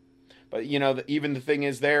position. But, you know, even the thing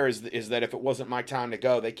is that if it wasn't my time to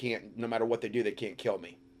go, they can't, no matter what they do, they can't kill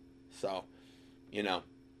me. So, you know,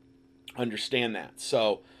 understand that.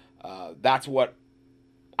 So that's what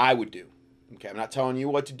I would do. Okay, I'm not telling you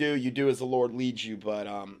what to do. You do as the Lord leads you, but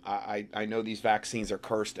I know these vaccines are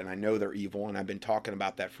cursed, and I know they're evil, and I've been talking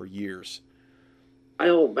about that for years.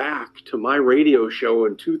 Dial back to my radio show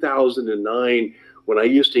in 2009 when I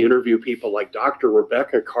used to interview people like Dr.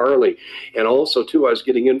 Rebecca Carley. And also, too, I was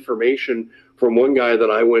getting information from one guy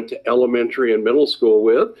that I went to elementary and middle school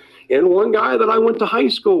with, and one guy that I went to high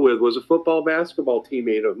school with was a football basketball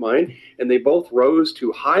teammate of mine, and they both rose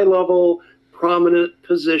to high-level, prominent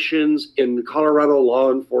positions in Colorado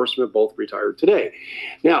law enforcement, both retired today.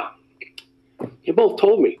 Now, they both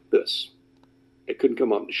told me this. They couldn't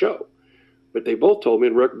come on the show, but they both told me,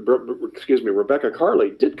 and Rebecca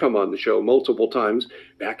Carley did come on the show multiple times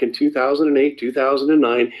back in 2008,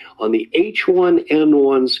 2009 on the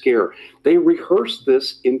H1N1 scare. They rehearsed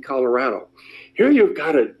this in Colorado. Here you've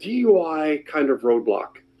got a DUI kind of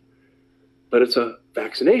roadblock, but it's a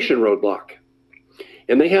vaccination roadblock.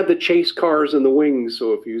 And they had the chase cars in the wings,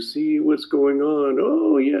 so if you see what's going on,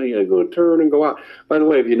 oh, yeah, go turn and go out. By the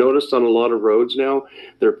way, have you noticed on a lot of roads now,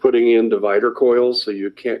 they're putting in divider coils so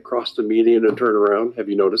you can't cross the median and turn around? Have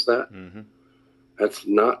you noticed that? Mm-hmm. That's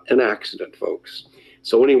not an accident, folks.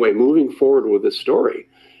 So anyway, moving forward with this story,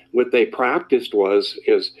 what they practiced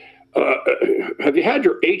is, have you had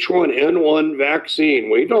your H1N1 vaccine?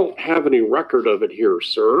 We don't have any record of it here,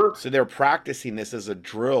 sir. So they're practicing this as a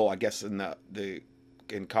drill, I guess,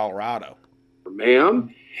 in Colorado.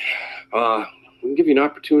 Ma'am, we can give you an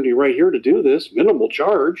opportunity right here to do this, minimal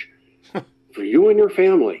charge for you and your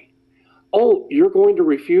family. Oh, you're going to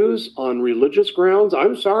refuse on religious grounds?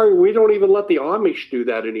 I'm sorry, we don't even let the Amish do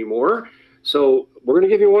that anymore. So we're going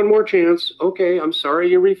to give you one more chance. Okay, I'm sorry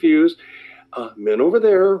you refused. Men over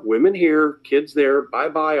there, women here, kids there,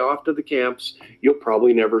 bye-bye, off to the camps. You'll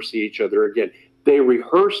probably never see each other again. They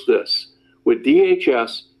rehearsed this with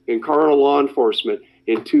DHS and Colorado law enforcement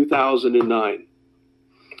in 2009.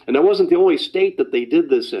 And that wasn't the only state that they did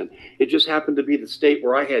this in. It just happened to be the state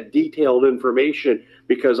where I had detailed information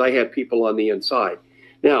because I had people on the inside.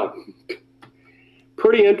 Now,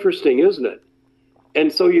 pretty interesting, isn't it?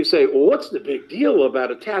 And so you say, well, what's the big deal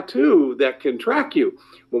about a tattoo that can track you?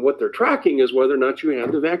 Well, what they're tracking is whether or not you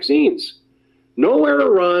have the vaccines. Nowhere to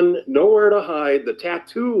run, nowhere to hide. The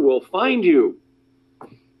tattoo will find you.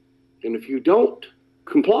 And if you don't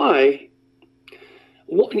comply,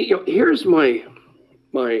 well, here's my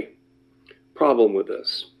problem with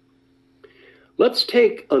this. Let's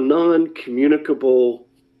take a non-communicable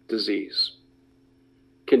disease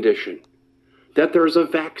condition that there's a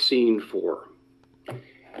vaccine for.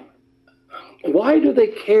 Why do they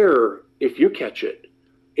care if you catch it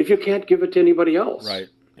if you can't give it to anybody else? Right,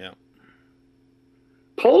 yeah.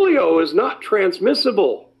 Polio is not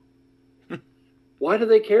transmissible. Why do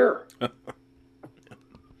they care?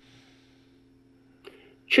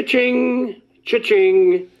 Cha-ching,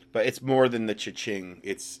 cha-ching. But it's more than the cha-ching.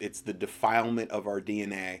 It's the defilement of our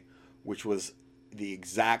DNA, which was the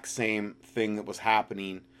exact same thing that was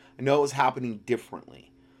happening. I know it was happening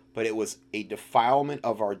differently, but it was a defilement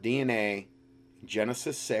of our DNA.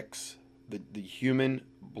 Genesis 6, the human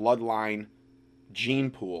bloodline gene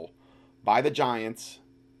pool by the giants,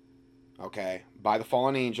 okay, by the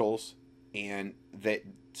fallen angels, and that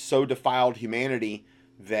so defiled humanity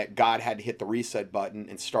that God had to hit the reset button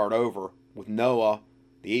and start over with Noah,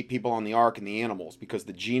 the 8 people on the ark, and the animals, because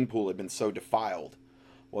the gene pool had been so defiled.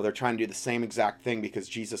 Well, they're trying to do the same exact thing because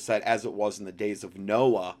Jesus said, as it was in the days of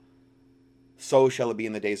Noah, so shall it be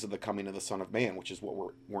in the days of the coming of the Son of Man, which is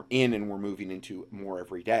what we're in and we're moving into more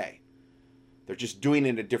every day. They're just doing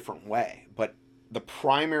it a different way. But the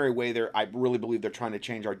primary way I really believe they're trying to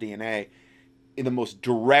change our DNA in the most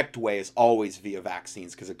direct way is always via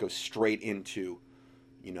vaccines, because it goes straight into,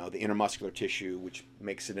 the intermuscular tissue, which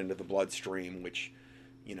makes it into the bloodstream, which,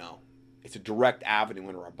 it's a direct avenue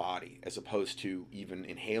into our body, as opposed to even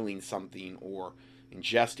inhaling something or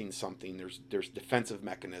ingesting something. There's defensive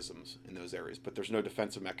mechanisms in those areas, but there's no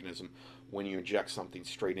defensive mechanism when you inject something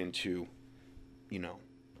straight into,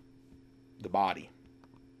 the body.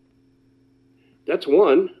 That's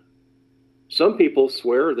one. Some people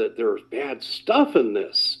swear that there's bad stuff in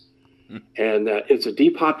this and that it's a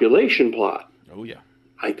depopulation plot. Oh, yeah.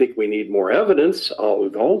 I think we need more evidence. Oh,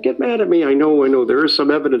 don't get mad at me. I know. There is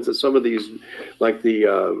some evidence that some of these, like the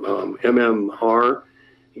MMR,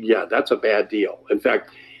 yeah, that's a bad deal. In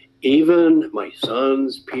fact, even my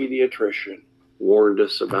son's pediatrician warned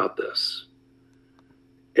us about this.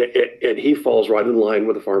 And he falls right in line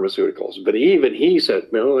with the pharmaceuticals. But even he said,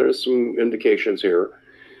 there's some indications here.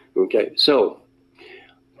 Okay, so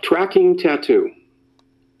tracking tattoo.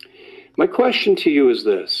 My question to you is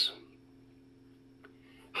this.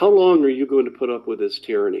 How long are you going to put up with this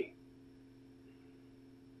tyranny?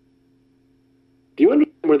 Do you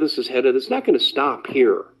understand where this is headed? It's not going to stop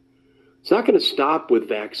here. It's not going to stop with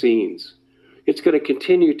vaccines. It's going to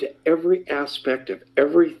continue to every aspect of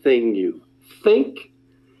everything you think,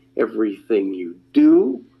 everything you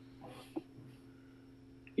do,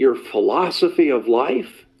 your philosophy of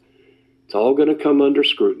life. It's all going to come under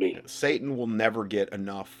scrutiny. Satan will never get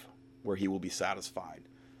enough where he will be satisfied.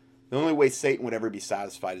 The only way Satan would ever be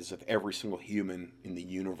satisfied is if every single human in the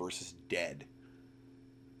universe is dead.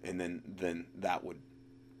 And then that would,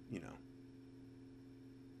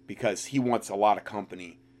 because he wants a lot of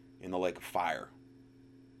company in the lake of fire.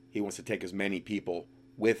 He wants to take as many people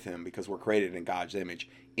with him, because we're created in God's image,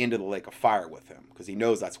 into the lake of fire with him, because he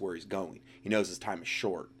knows that's where he's going. He knows his time is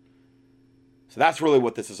short. So that's really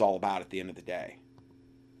what this is all about at the end of the day.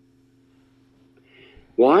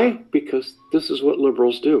 Why? Because this is what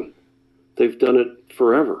liberals do. They've done it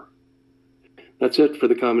forever. That's it for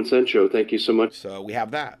the Common Sense Show. Thank you so much. So we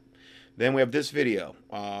have that. Then we have this video,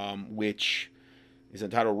 which is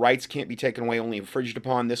entitled "Rights Can't Be Taken Away, Only Infringed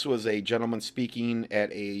Upon." This was a gentleman speaking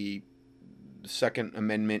at a Second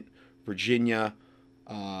Amendment Virginia,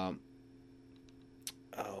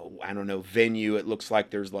 venue. It looks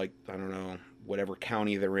like there's whatever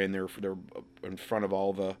county they're in. They're in front of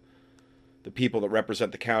all the people that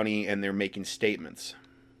represent the county, and they're making statements.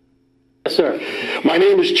 Yes, sir. My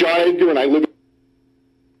name is John Edgar, and I live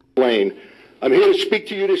in Lane. I'm here to speak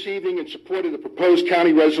to you this evening in support of the proposed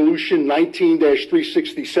County Resolution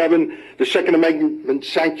 19-367, the Second Amendment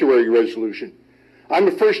Sanctuary Resolution. I'm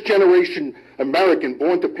a first-generation American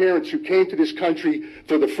born to parents who came to this country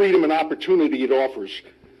for the freedom and opportunity it offers.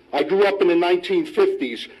 I grew up in the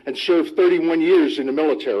 1950s and served 31 years in the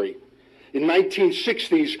military. In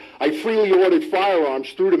 1960s, I freely ordered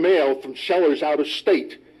firearms through the mail from sellers out of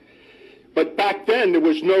state. But back then, there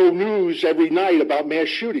was no news every night about mass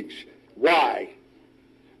shootings. Why?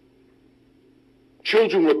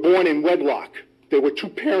 Children were born in wedlock. There were two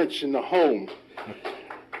parents in the home.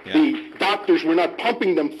 Yeah. The doctors were not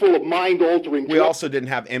pumping them full of mind-altering drugs. We also didn't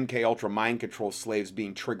have MK Ultra mind control slaves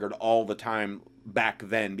being triggered all the time back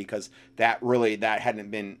then, because that hadn't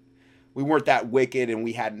been, we weren't that wicked, and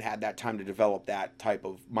we hadn't had that time to develop that type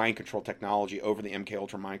of mind control technology over the MK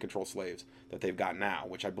Ultra mind control slaves that they've got now,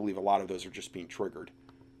 which I believe a lot of those are just being triggered.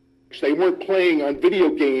 They weren't playing on video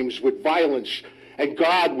games with violence, and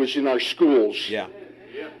God was in our schools. Yeah.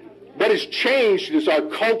 What has changed is our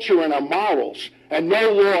culture and our morals, and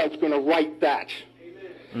no law is going to right that.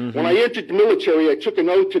 Mm-hmm. When I entered the military, I took an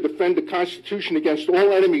oath to defend the Constitution against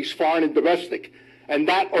all enemies, foreign and domestic, and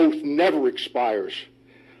that oath never expires.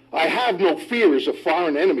 I have no fears of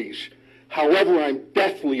foreign enemies. However, I'm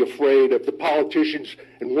deathly afraid of the politicians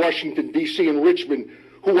in Washington, D.C. and Richmond,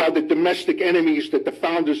 who are the domestic enemies that the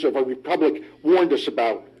founders of our republic warned us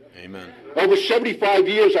about. Amen. Over 75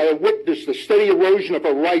 years, I have witnessed the steady erosion of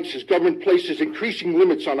our rights as government places increasing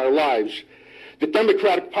limits on our lives. The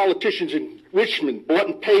Democratic politicians in Richmond, bought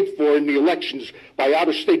and paid for in the elections by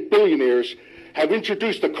out-of-state billionaires, have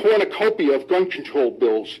introduced a cornucopia of gun control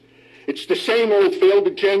bills. It's the same old failed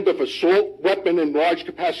agenda of assault, weapon, and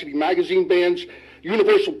large-capacity magazine bans,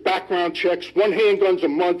 universal background checks, one handguns a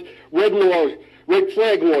month, red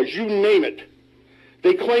flag laws, you name it.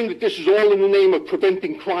 They claim that this is all in the name of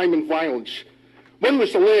preventing crime and violence. When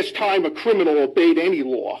was the last time a criminal obeyed any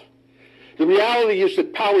law? The reality is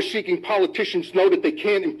that power-seeking politicians know that they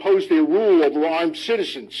can't impose their rule over armed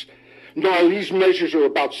citizens. No, these measures are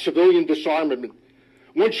about civilian disarmament.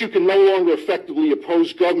 Once you can no longer effectively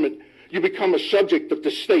oppose government, you become a subject of the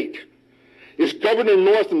state. Is Governor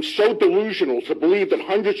Northam so delusional to believe that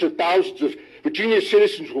hundreds of thousands of Virginia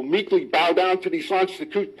citizens will meekly bow down to these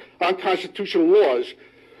unconstitutional laws?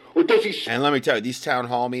 Or does he... And let me tell you, these town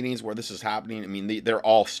hall meetings where this is happening, I mean, they're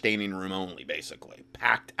all standing room only, basically.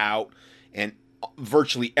 Packed out, and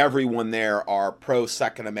virtually everyone there are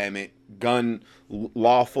pro-Second Amendment,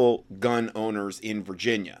 lawful gun owners in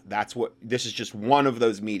Virginia. This is just one of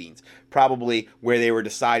those meetings, probably where they were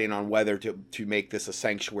deciding on whether to make this a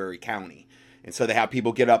sanctuary county. And so they have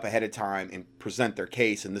people get up ahead of time and present their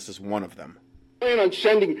case, and this is one of them. Plan on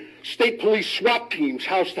sending state police SWAT teams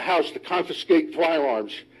house to house to confiscate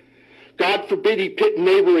firearms. God forbid he pit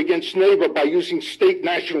neighbor against neighbor by using state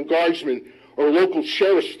National Guardsmen or local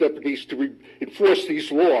sheriff's deputies to enforce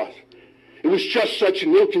these laws. It was just such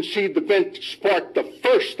an ill-conceived event that sparked the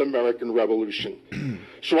first American Revolution.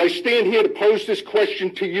 So I stand here to pose this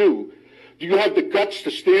question to you. Do you have the guts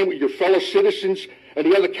to stand with your fellow citizens and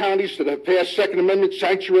the other counties that have passed Second Amendment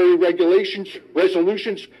sanctuary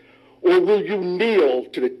resolutions, or will you kneel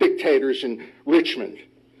to the dictators in Richmond?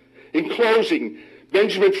 In closing,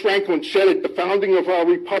 Benjamin Franklin said at the founding of our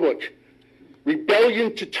republic,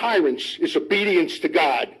 rebellion to tyrants is obedience to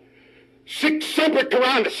God. Sic semper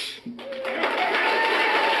tyrannis.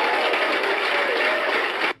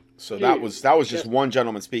 So that was just one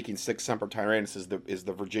gentleman speaking. Sic semper tyrannis is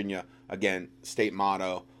the Virginia, again, state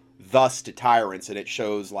motto. Thus to tyrants, and it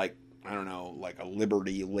shows like I don't know, like a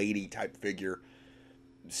liberty lady type figure,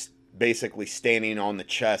 basically standing on the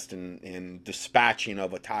chest and dispatching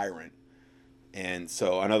of a tyrant. And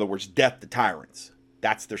so, in other words, death to tyrants.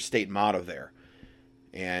 That's their state motto there.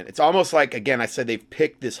 And it's almost like, again, I said they've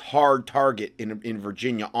picked this hard target in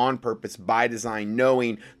Virginia on purpose by design,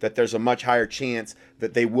 knowing that there's a much higher chance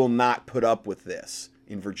that they will not put up with this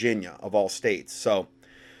in Virginia, of all states. So,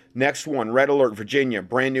 next one, Red Alert, Virginia,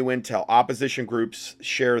 brand new intel. Opposition groups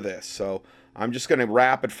share this. So, I'm just going to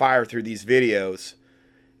rapid fire through these videos.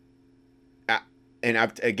 And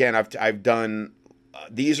I've done,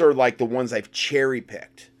 these are like the ones I've cherry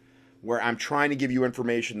picked, where I'm trying to give you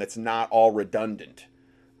information that's not all redundant.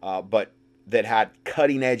 But that had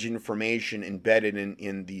cutting-edge information embedded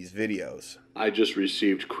in these videos. I just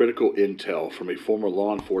received critical intel from a former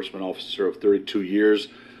law enforcement officer of 32 years,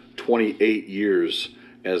 28 years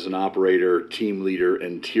as an operator, team leader,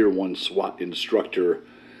 and Tier 1 SWAT instructor.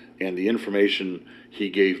 And the information he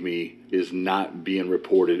gave me is not being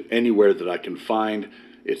reported anywhere that I can find.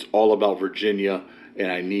 It's all about Virginia,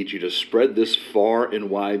 and I need you to spread this far and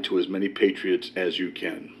wide to as many patriots as you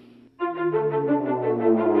can.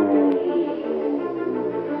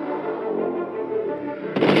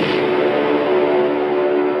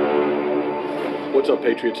 What's up,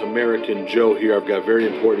 Patriots? American Joe here. I've got very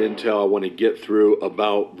important intel I want to get through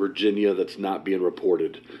about Virginia that's not being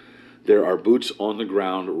reported. There are boots on the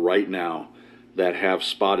ground right now that have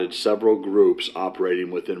spotted several groups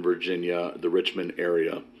operating within Virginia, the Richmond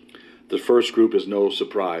area. The first group is no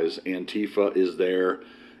surprise. Antifa is there.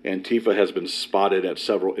 Antifa has been spotted at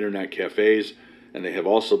several internet cafes, and they have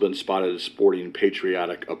also been spotted sporting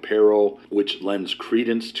patriotic apparel, which lends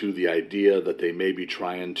credence to the idea that they may be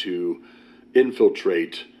trying to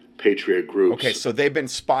infiltrate patriot groups. Okay, so they've been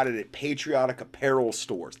spotted at patriotic apparel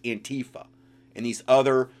stores, Antifa, and these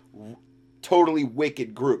other totally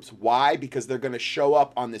wicked groups. Why? Because they're going to show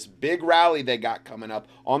up on this big rally they got coming up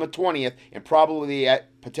on the 20th, and probably at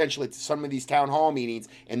potentially some of these town hall meetings,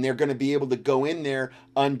 and they're going to be able to go in there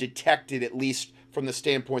undetected, at least from the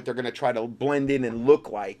standpoint they're going to try to blend in and look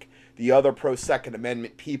like the other pro-Second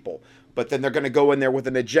Amendment people. But then they're going to go in there with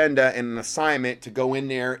an agenda and an assignment to go in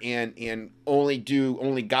there and only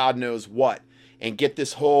God knows what, and get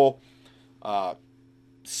this whole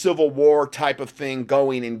Civil War type of thing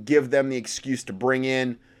going, and give them the excuse to bring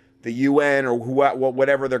in the UN or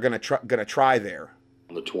whatever they're going to try there.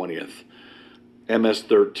 On the 20th,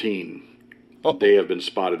 MS-13. Oh. They have been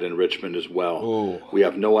spotted in Richmond as well. Ooh. We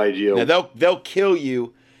have no idea. Now they'll kill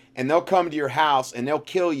you, and they'll come to your house and they'll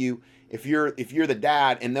kill you if you're the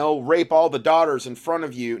dad, and they'll rape all the daughters in front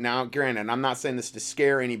of you. Now, granted, I'm not saying this to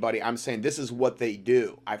scare anybody. I'm saying this is what they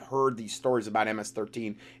do. I've heard these stories about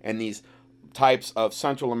MS-13 and these types of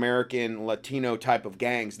Central American, Latino type of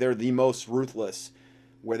gangs. They're the most ruthless,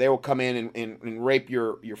 where they will come in and rape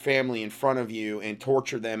your family in front of you and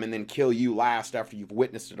torture them and then kill you last after you've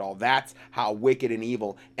witnessed it all. That's how wicked and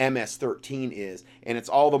evil MS-13 is. And it's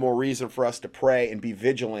all the more reason for us to pray and be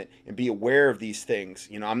vigilant and be aware of these things.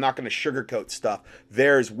 You know, I'm not going to sugarcoat stuff.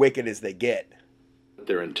 They're as wicked as they get.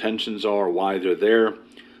 Their intentions are, why they're there,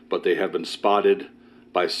 but they have been spotted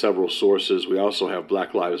by several sources. We also have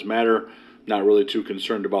Black Lives Matter. Not really too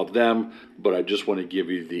concerned about them, but I just want to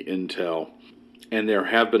give you the intel. And there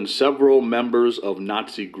have been several members of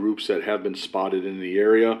Nazi groups that have been spotted in the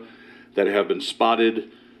area, that have been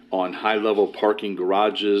spotted on high-level parking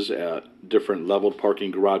garages, at different leveled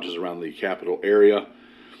parking garages around the capital area,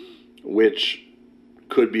 which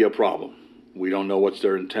could be a problem. We don't know what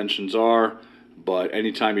their intentions are, but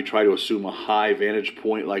anytime you try to assume a high vantage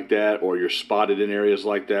point like that, or you're spotted in areas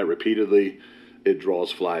like that repeatedly, it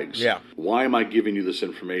draws flags. Yeah. Why am I giving you this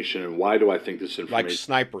information, and why do I think this information? Like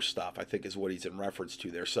sniper stuff, I think is what he's in reference to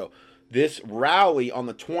there. So this rally on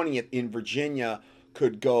the 20th in Virginia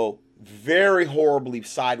could go very horribly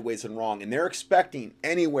sideways and wrong. And they're expecting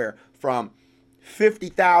anywhere from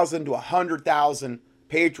 50,000 to 100,000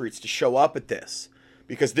 patriots to show up at this,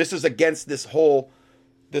 because this is against this whole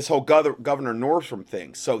Governor Nordstrom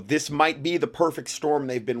thing. So this might be the perfect storm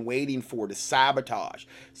they've been waiting for to sabotage.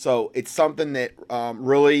 So it's something that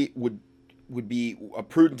really would be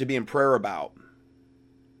prudent to be in prayer about.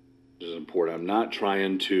 This is important. I'm not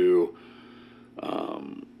trying to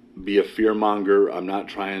be a fearmonger. I'm not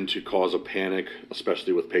trying to cause a panic,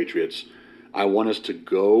 especially with patriots. I want us to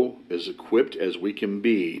go as equipped as we can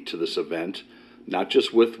be to this event, not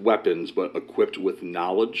just with weapons, but equipped with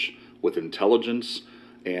knowledge, with intelligence,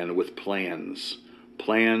 and with plans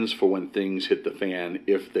for when things hit the fan,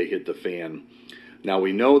 if they hit the fan. Now,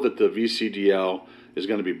 we know that the VCDL is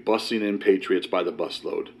going to be busing in patriots by the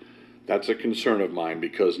busload. That's a concern of mine,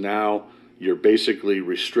 because now you're basically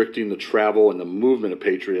restricting the travel and the movement of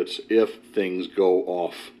patriots if things go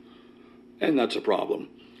off. And that's a problem.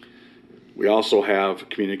 We also have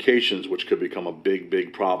communications, which could become a big,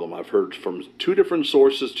 big problem. I've heard from two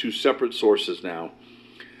separate sources now,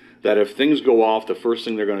 that if things go off, the first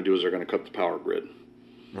thing they're going to do is they're going to cut the power grid.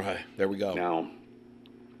 Right, there we go. Now,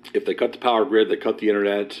 if they cut the power grid, they cut the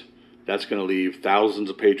internet, that's going to leave thousands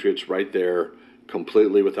of patriots right there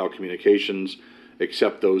completely without communications,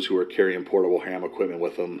 except those who are carrying portable ham equipment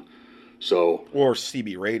with them. So, or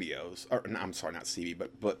CB radios, or I'm sorry, not CB,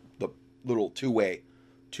 but the little two-way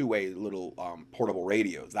little portable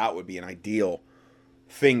radios. That would be an ideal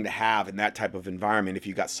thing to have in that type of environment if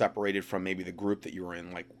you got separated from maybe the group that you were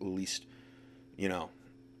in. Like, at least,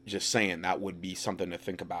 just saying, that would be something to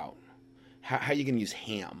think about. How you going to use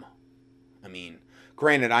ham? I mean,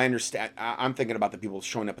 granted, I understand. I'm thinking about the people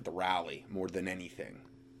showing up at the rally more than anything.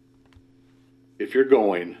 If you're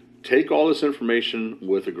going, take all this information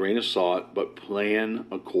with a grain of salt, but plan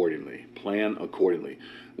accordingly. Plan accordingly.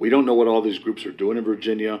 We don't know what all these groups are doing in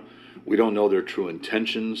Virginia. We don't know their true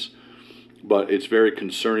intentions, but it's very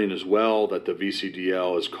concerning as well that the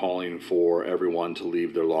VCDL is calling for everyone to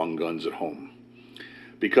leave their long guns at home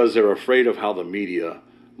because they're afraid of how the media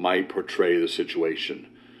might portray the situation.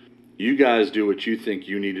 You guys do what you think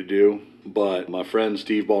you need to do, but my friend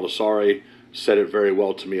Steve Baldessari said it very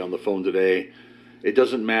well to me on the phone today. It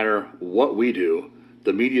doesn't matter what we do.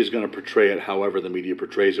 The media is going to portray it however the media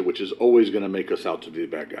portrays it, which is always going to make us out to be the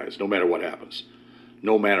bad guys, no matter what happens.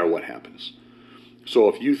 No matter what happens. So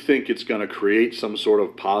if you think it's going to create some sort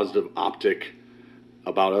of positive optic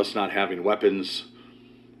about us not having weapons,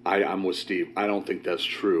 I'm with Steve. I don't think that's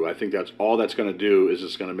true. I think that's all that's going to do is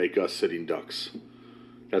it's going to make us sitting ducks.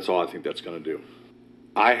 That's all I think that's going to do.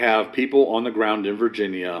 I have people on the ground in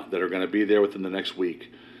Virginia that are going to be there within the next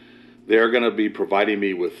week. They're going to be providing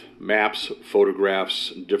me with maps,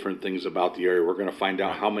 photographs, different things about the area. We're going to find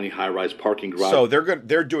out how many high-rise parking garages. So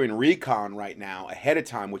they're doing recon right now ahead of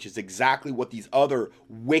time, which is exactly what these other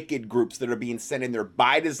wicked groups that are being sent in there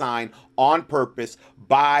by design, on purpose,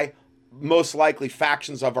 by most likely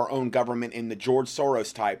factions of our own government in the George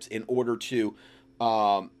Soros types, in order to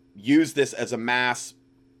use this as a mass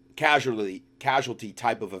casualty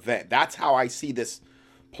type of event. That's how I see this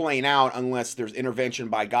playing out, unless there's intervention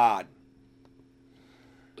by God.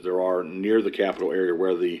 There are near the Capitol area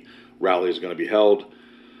where the rally is going to be held.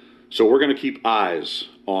 So we're going to keep eyes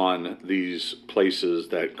on these places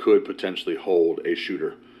that could potentially hold a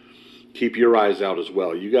shooter. Keep your eyes out as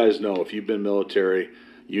well. You guys know, if you've been military,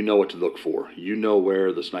 you know what to look for. You know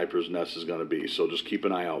where the sniper's nest is going to be. So just keep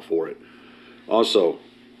an eye out for it. Also,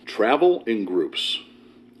 travel in groups.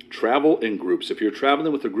 Travel in groups. If you're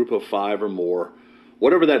traveling with a group of 5 or more,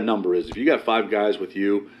 whatever that number is, if you got 5 guys with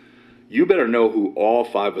you, you better know who all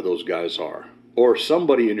 5 of those guys are. Or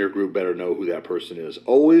somebody in your group better know who that person is.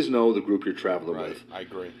 Always know the group you're traveling with. I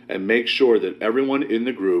agree. And make sure that everyone in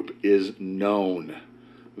the group is known.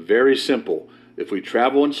 Very simple. If we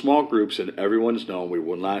travel in small groups and everyone's known, we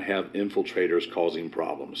will not have infiltrators causing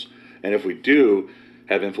problems. And if we do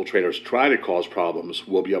have infiltrators try to cause problems,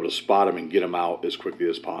 we'll be able to spot them and get them out as quickly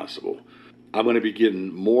as possible. I'm going to be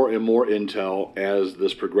getting more and more intel as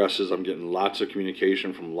this progresses. I'm getting lots of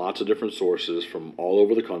communication from lots of different sources from all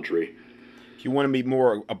over the country. If you want to be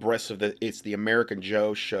more abreast of it's the American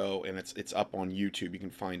Joe Show, and it's up on YouTube. You can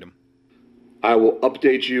find them. I will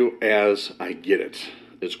update you as I get it,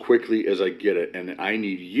 as quickly as I get it. And I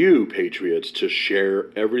need you, Patriots, to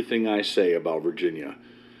share everything I say about Virginia,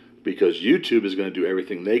 because YouTube is going to do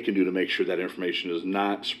everything they can do to make sure that information is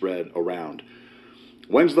not spread around.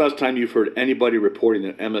 When's the last time you've heard anybody reporting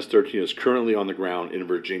that MS-13 is currently on the ground in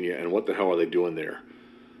Virginia, and what the hell are they doing there?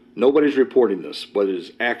 Nobody's reporting this, but it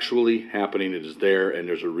is actually happening. It is there, and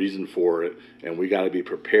there's a reason for it, and we got to be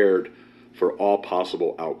prepared for all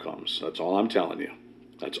possible outcomes. That's all I'm telling you.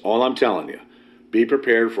 That's all I'm telling you. Be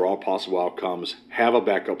prepared for all possible outcomes. Have a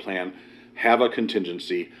backup plan. Have a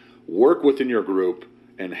contingency. Work within your group,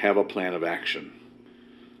 and have a plan of action.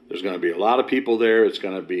 There's going to be a lot of people there. It's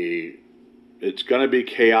going to be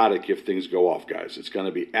chaotic if things go off, guys. It's going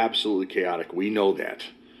to be absolutely chaotic. We know that.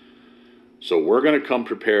 So we're going to come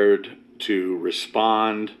prepared to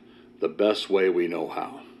respond the best way we know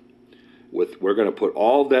how. We're going to put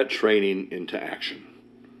all of that training into action.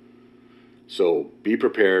 So be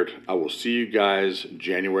prepared. I will see you guys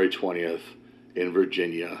January 20th in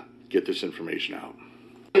Virginia. Get this information out.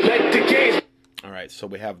 All right, so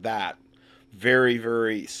we have that. Very,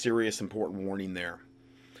 very serious, important warning there.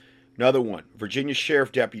 Another one, Virginia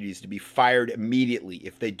sheriff deputies to be fired immediately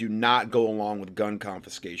if they do not go along with gun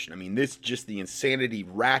confiscation. I mean, this just the insanity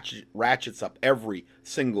ratchets up every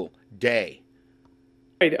single day.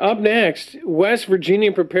 Right, up next, West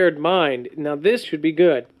Virginia Prepared Mind. Now this should be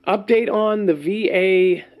good. Update on the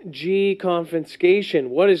VAG confiscation.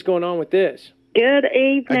 What is going on with this? Good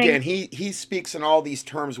evening. Again, he speaks in all these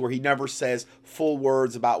terms where he never says full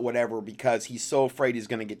words about whatever because he's so afraid he's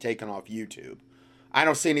going to get taken off YouTube. I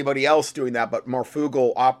don't see anybody else doing that, but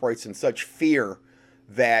Marfugel operates in such fear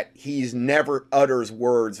that he's never utters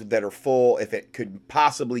words that are full if it could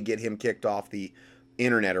possibly get him kicked off the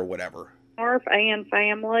internet or whatever. Marf and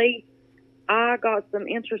family, I got some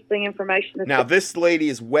interesting information. Now, this lady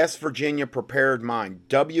is West Virginia Prepared Mind,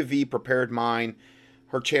 WV Prepared Mind.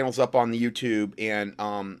 Her channel's up on the YouTube,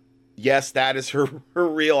 and yes, that is her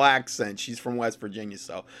real accent. She's from West Virginia,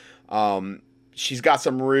 so she's got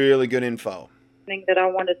some really good info. That I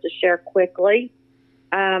wanted to share quickly.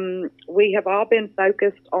 We have all been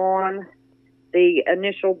focused on the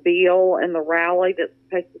initial bill and the rally that's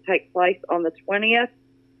supposed to take place on the 20th.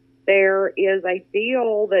 There is a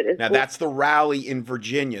bill that is... Now, that's the rally in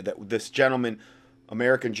Virginia that this gentleman,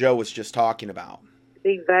 American Joe, was just talking about.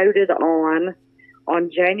 ...be voted on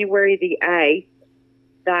January the 8th,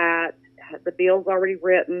 that the bill's already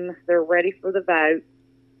written, they're ready for the vote,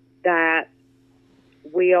 that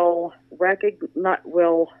will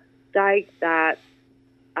state that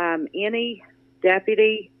any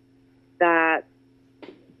deputy that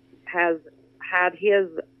has had his,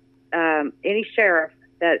 any sheriff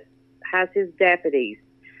that has his deputies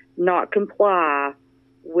not comply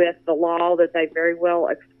with the law that they very well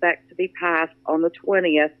expect to be passed on the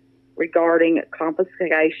 20th regarding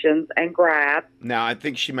confiscations and grabs. Now, I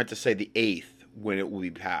think she meant to say the 8th when it will be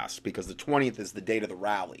passed, because the 20th is the date of the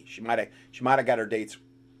rally. She might have got her dates,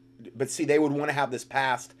 but see, they would want to have this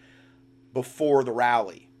passed before the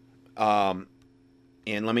rally. And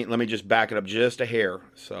let me just back it up just a hair.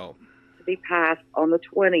 So to be passed on the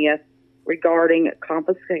 20th regarding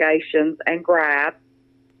confiscations and grabs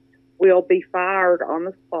will be fired on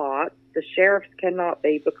the spot. The sheriffs cannot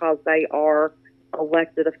be because they are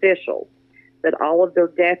elected officials. That all of their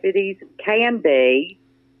deputies can be,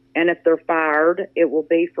 and if they're fired, it will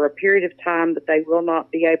be for a period of time that they will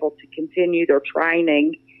not be able to continue their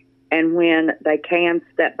training, and when they can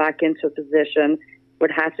step back into a position,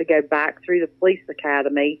 would have to go back through the police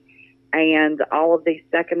academy. And all of these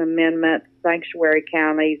Second Amendment sanctuary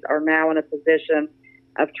counties are now in a position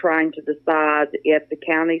of trying to decide if the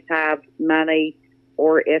counties have money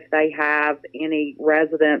or if they have any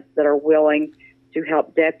residents that are willing to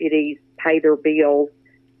help deputies pay their bills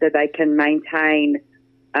so they can maintain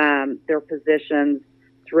their positions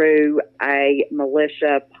through a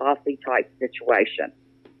militia posse type situation.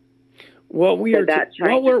 What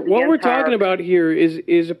we're talking about here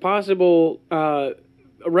is a possible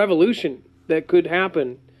a revolution that could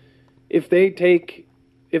happen if they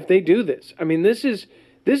do this. I mean, this is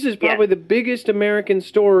probably the biggest American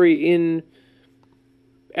story in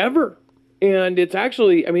ever. And it's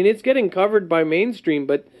actually, I mean, it's getting covered by mainstream,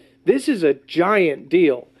 but this is a giant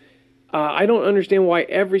deal. I don't understand why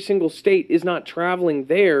every single state is not traveling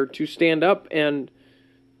there to stand up and,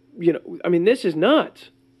 you know, I mean, this is nuts.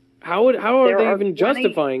 How are they even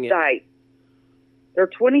justifying it? There are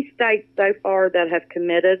 20 states so far that have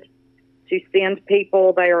committed to send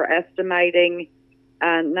people. They are estimating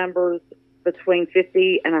numbers between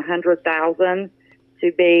 50 and 100,000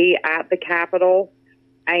 to be at the Capitol.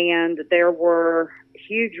 And there were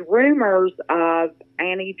huge rumors of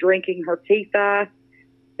Annie drinking her Tifa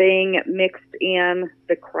being mixed in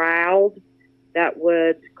the crowd that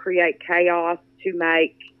would create chaos to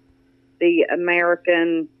make the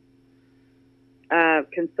American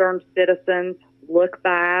concerned citizens look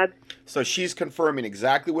bad. So she's confirming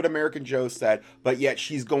exactly what American Joe said, but yet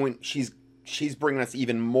she's bringing us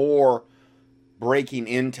even more breaking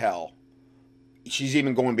intel. She's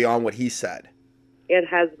even going beyond what he said. It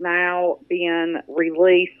has now been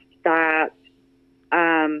released that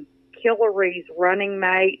Hillary's running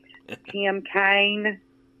mate, Tim Kaine,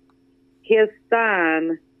 his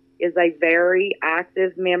son is a very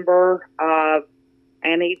active member of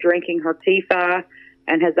Annie drinking her Tifa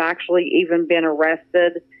and has actually even been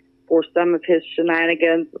arrested for some of his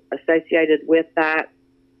shenanigans associated with that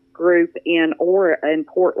group in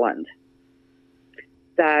Portland.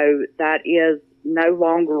 So that is no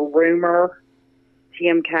longer rumor.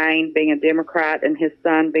 Tim Kaine being a Democrat and his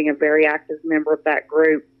son being a very active member of that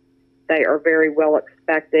group, they are very well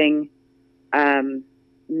expecting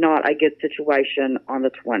not a good situation on the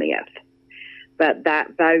 20th. But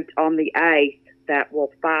that vote on the 8th that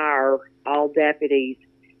will fire all deputies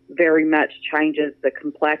very much changes the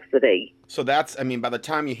complexity. So that's, I mean, by the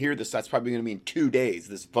time you hear this, that's probably going to be in 2 days,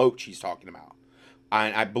 this vote she's talking about.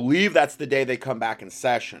 I believe that's the day they come back in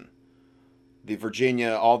session.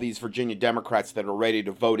 All these Virginia Democrats that are ready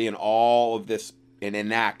to vote in all of this and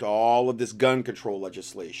enact all of this gun control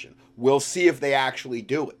legislation. We'll see if they actually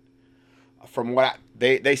do it. From what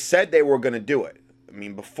they said they were going to do it. I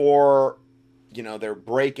mean, before, their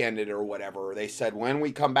break ended or whatever, they said, when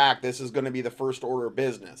we come back, this is going to be the first order of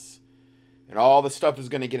business. And all the stuff is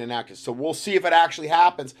going to get enacted. So we'll see if it actually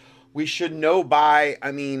happens. We should know by,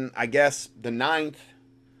 I guess, the 9th,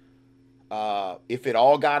 if it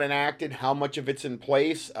all got enacted, how much of it's in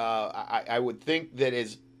place. I would think that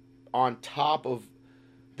is on top of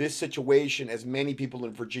this situation, as many people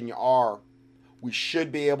in Virginia are, we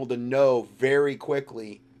should be able to know very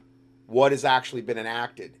quickly what has actually been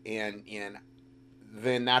enacted. And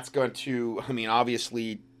then that's going to,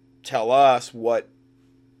 obviously tell us what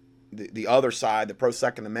the other side, the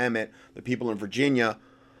pro-Second Amendment, the people in Virginia,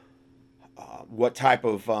 what type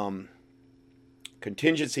of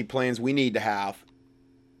contingency plans we need to have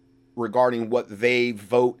regarding what they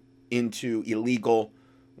vote into illegal,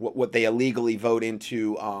 what they illegally vote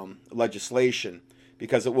into legislation,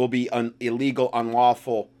 because it will be illegal,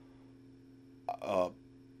 unlawful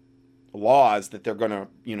laws that they're gonna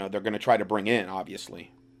try to bring in,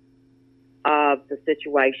 obviously. Of the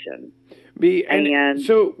situation.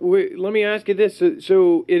 Let me ask you this.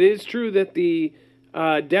 So it is true that the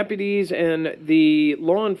deputies and the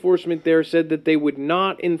law enforcement there said that they would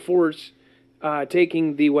not enforce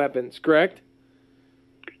taking the weapons, correct?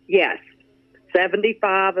 Yes.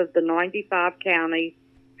 75 of the 95 counties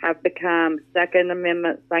have become Second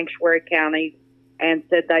Amendment sanctuary counties and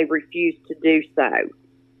said they refuse to do so.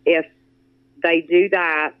 If they do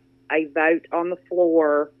that, a vote on the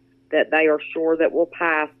floor that they are sure that will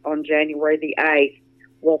pass on January the 8th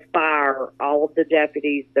will fire all of the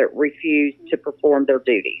deputies that refuse to perform their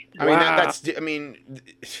duties.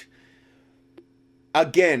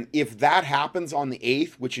 Again, if that happens on the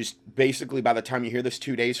 8th, which is basically by the time you hear this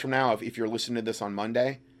 2 days from now, if you're listening to this on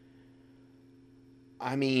Monday,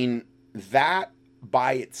 that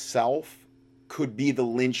by itself could be the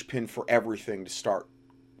linchpin for everything to start.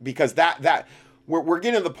 Because we're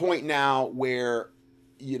getting to the point now where,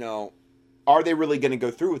 are they really going to go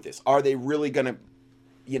through with this? Are they really going to,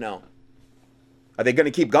 are they going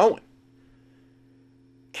to keep going?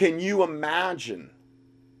 Can you imagine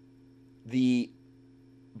the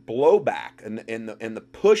blowback and the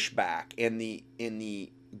pushback and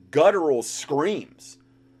the guttural screams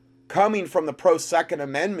coming from the pro-Second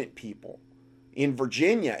Amendment people in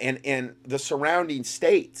Virginia and the surrounding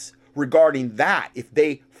states regarding that, if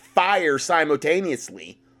they fire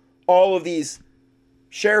simultaneously all of these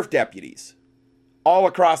sheriff deputies all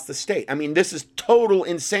across the state? This is total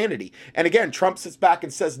insanity. And again, Trump sits back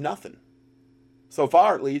and says nothing. So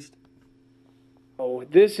far, at least. Oh,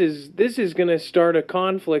 this is going to start a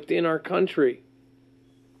conflict in our country.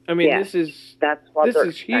 Yes, this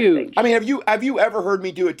is huge. Have you ever heard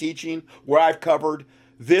me do a teaching where I've covered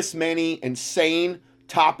this many insane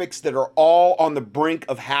topics that are all on the brink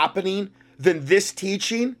of happening than this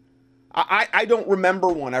teaching? I don't remember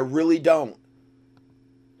one. I really don't.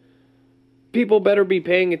 People better be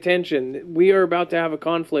paying attention. We are about to have a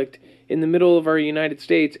conflict in the middle of our United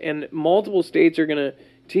States, and multiple states are going to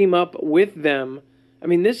team up with them.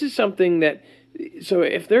 This is something that, so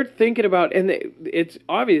if they're thinking about, and it's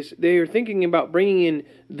obvious, they are thinking about bringing in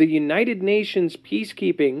the United Nations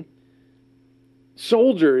peacekeeping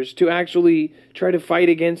soldiers to actually try to fight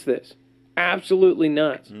against this. Absolutely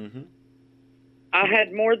nuts. Mm-hmm. I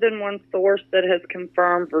had more than one source that has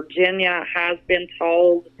confirmed Virginia has been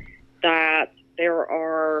told that there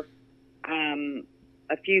are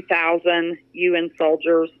a few thousand UN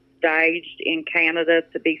soldiers staged in Canada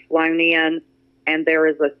to be flown in, and there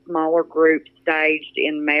is a smaller group staged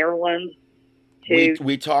in Maryland.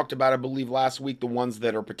 We talked about, I believe, last week, the ones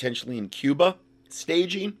that are potentially in Cuba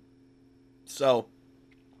staging. So,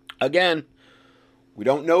 again, we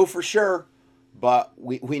don't know for sure, but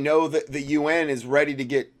we know that the UN is ready to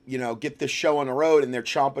get this show on the road, and they're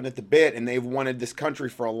chomping at the bit, and they've wanted this country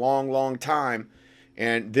for a long, long time.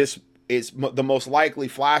 And this is the most likely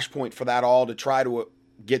flashpoint for that all, to try to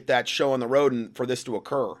get that show on the road and for this to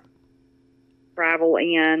occur. Travel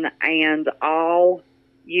in, and all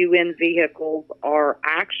UN vehicles are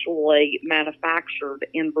actually manufactured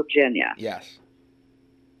in Virginia. Yes.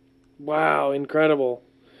 Wow, incredible.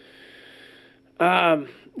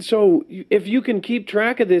 So if you can keep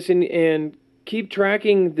track of this and keep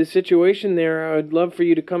tracking the situation there, I would love for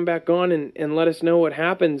you to come back on and let us know what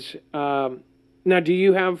happens. Now,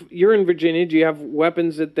 you're in Virginia, do you have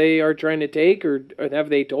weapons that they are trying to take, or have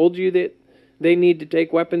they told you that they need to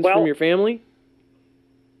take weapons from your family?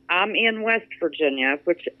 I'm in West Virginia,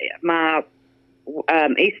 which my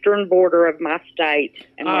eastern border of my state,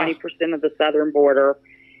 and 90% of the southern border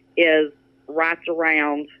is right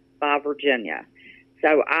around by Virginia.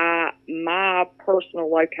 So my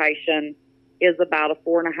personal location is about a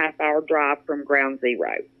 4.5-hour drive from Ground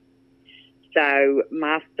Zero. So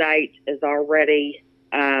my state is already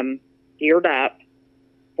geared up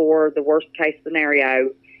for the worst case scenario.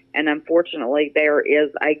 And unfortunately, there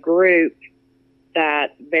is a group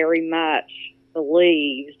that very much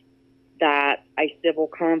believes that a civil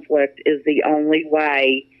conflict is the only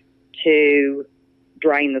way to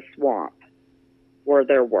drain the swamp, were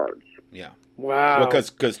their words. Yeah. Wow.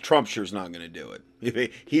 Because Trump sure's not going to do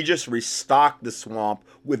it. He just restocked the swamp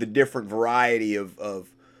with a different variety of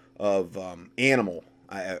animal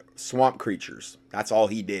swamp creatures. That's all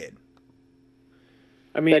he did.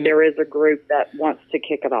 I mean, but there is a group that wants to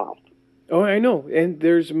kick it off. Oh, I know. And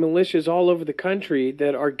there's militias all over the country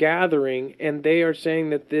that are gathering, and they are saying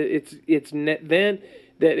that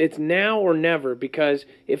it's now or never, because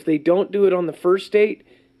if they don't do it on the first state,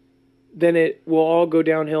 then it will all go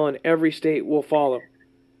downhill and every state will follow.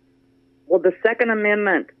 Well, the Second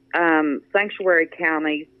Amendment sanctuary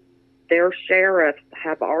counties, their sheriffs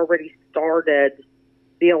have already started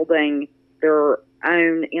building their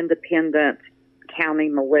own independent county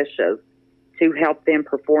militias to help them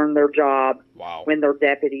perform their job when their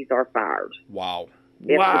deputies are fired. Wow.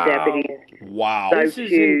 If the deputies This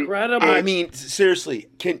is incredible. I mean, seriously,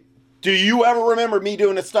 do you ever remember me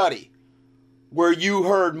doing a study where you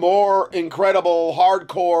heard more incredible,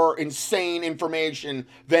 hardcore, insane information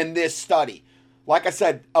than this study? Like I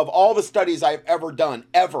said, of all the studies I've ever done,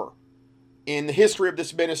 ever, in the history of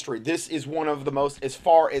this ministry, this is one of the most, as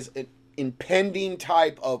far as an impending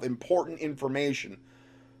type of important information.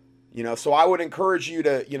 You know, so I would encourage you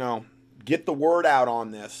to, get the word out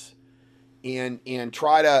on this and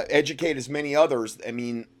try to educate as many others. I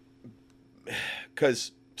mean,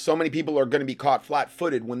 because so many people are going to be caught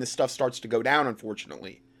flat-footed when this stuff starts to go down,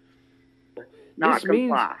 unfortunately. Not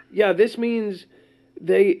comply. This means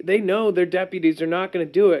they know their deputies are not going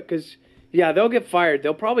to do it because, they'll get fired.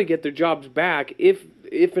 They'll probably get their jobs back if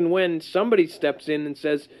and when somebody steps in and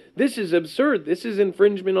says, this is absurd. This is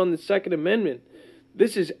infringement on the Second Amendment.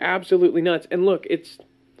 This is absolutely nuts. And look,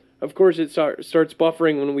 of course it starts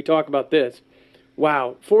buffering when we talk about this.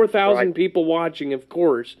 Wow. 4,000 people watching, of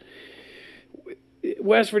course.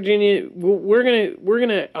 West Virginia,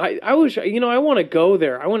 I wish, I want to go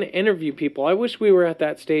there. I want to interview people. I wish we were at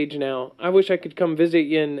that stage now. I wish I could come visit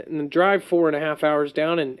you and drive 4.5 hours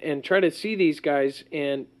down and try to see these guys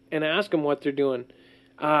and ask them what they're doing.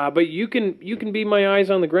 But you can be my eyes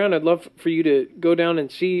on the ground. I'd love for you to go down and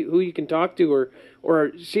see who you can talk to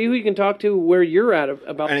or see who you can talk to where you're at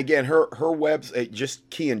about. And again, her website, just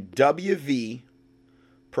key in WV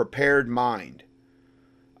Prepared Mind.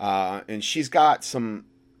 And she's got some,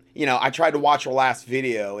 I tried to watch her last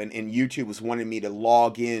video and YouTube was wanting me to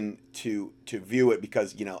log in to view it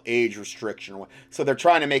because, age restriction. So they're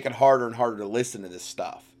trying to make it harder and harder to listen to this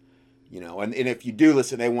stuff, and if you do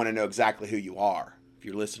listen, they want to know exactly who you are if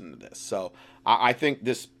you're listening to this. So I think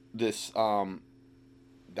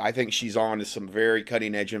I think she's on to some very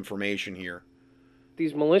cutting edge information here.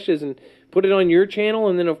 These militias, and put it on your channel,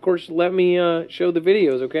 and then of course let me show the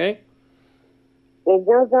videos, okay? Well,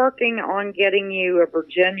 we're working on getting you a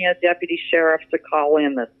Virginia deputy sheriff to call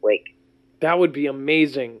in this week. That would be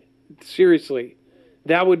amazing. Seriously,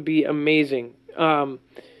 that would be amazing.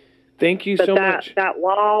 Thank you so much. That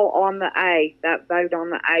law on the 8th, that vote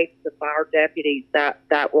on the 8th to fire deputies,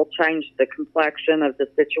 that will change the complexion of the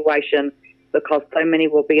situation because so many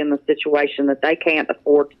will be in the situation that they can't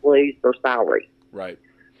afford to lose their salary. Right.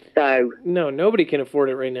 So no, nobody can afford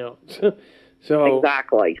it right now. So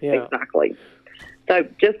exactly. So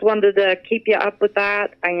just wanted to keep you up with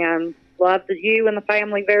that and love you and the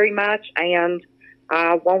family very much. And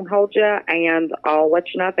I won't hold you, and I'll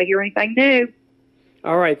let you know if I hear anything new.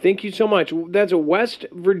 All right. Thank you so much. That's a West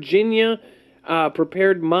Virginia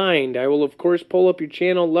Prepared Mind. I will, of course, pull up your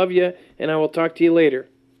channel. Love you, and I will talk to you later.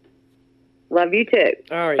 Love you too.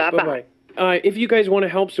 All right. Bye-bye. If you guys want to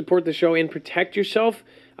help support the show and protect yourself,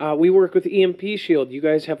 we work with EMP Shield. You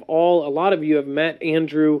guys have a lot of you have met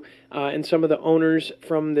Andrew and some of the owners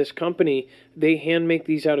from this company. They hand make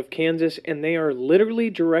these out of Kansas, and they are literally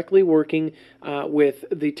directly working with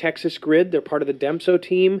the Texas grid. They're part of the DEMSO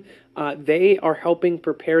team. They are helping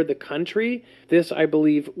prepare the country. This, I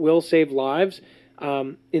believe, will save lives.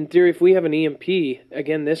 In theory, if we have an EMP,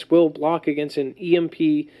 again, this will block against an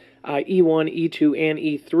EMP E1, E2, and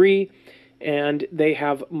E3. And they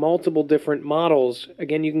have multiple different models.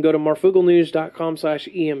 Again, you can go to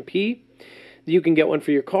marfugelnews.com/EMP. You can get one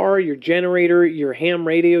for your car, your generator, your ham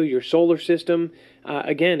radio, your solar system.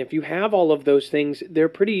 Again, if you have all of those things, they're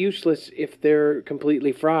pretty useless if they're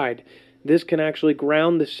completely fried. This can actually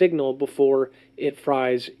ground the signal before it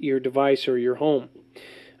fries your device or your home.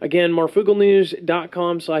 Again,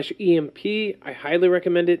 marfugelnews.com/EMP. I highly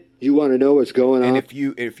recommend it. You want to know what's going on? And if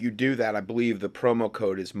you do that, I believe the promo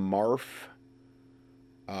code is MARF,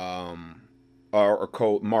 or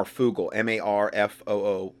code Marfugel,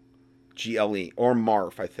 MARFOOGLE, or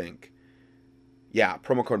MARF, I think. Yeah,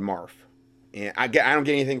 promo code MARF. And I don't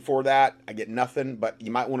get anything for that. I get nothing, but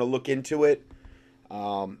you might want to look into it.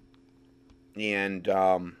 I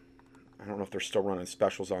don't know if they're still running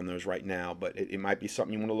specials on those right now, but it might be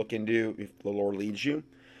something you want to look into if the Lord leads you.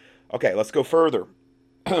 Okay, let's go further.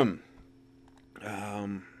 All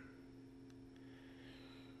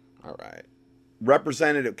right.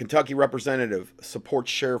 Kentucky representative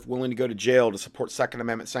supports sheriff willing to go to jail to support Second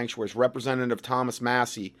Amendment sanctuaries. Representative Thomas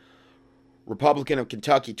Massie, Republican of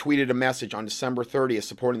Kentucky, tweeted a message on December 30th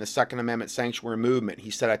supporting the Second Amendment sanctuary movement. He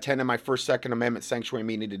said, "I attended my first Second Amendment sanctuary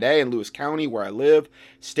meeting today in Lewis County, where I live.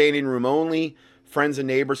 Standing room only. Friends and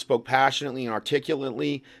neighbors spoke passionately and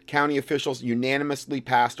articulately. County officials unanimously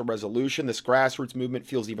passed a resolution. This grassroots movement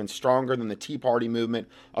feels even stronger than the Tea Party movement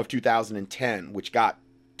of 2010, which got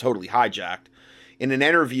totally hijacked." In an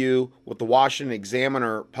interview with the Washington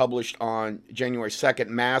Examiner published on January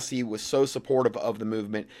 2nd, Massie was so supportive of the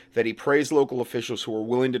movement that he praised local officials who were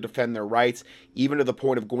willing to defend their rights, even to the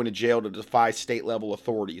point of going to jail to defy state-level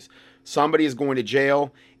authorities. Somebody is going to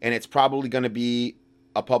jail, and it's probably going to be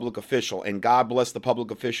a public official. And God bless the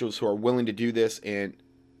public officials who are willing to do this and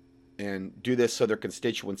do this so their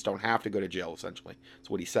constituents don't have to go to jail, essentially.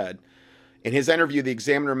 That's what he said. In his interview, the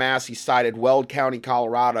Examiner Massie cited Weld County,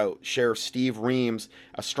 Colorado Sheriff Steve Reams,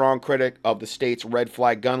 a strong critic of the state's red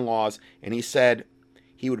flag gun laws, and he said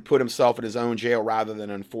he would put himself in his own jail rather than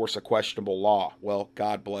enforce a questionable law. Well,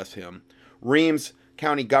 God bless him. Reams'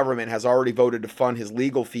 county government has already voted to fund his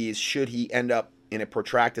legal fees should he end up in a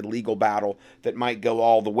protracted legal battle that might go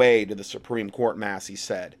all the way to the Supreme Court, Massie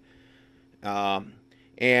said.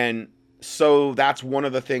 And so that's one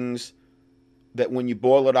of the things that when you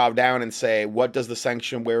boil it all down and say, what does the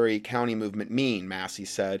sanctuary county movement mean, Massie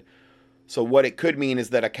said. So what it could mean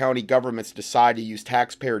is that a county governments decide to use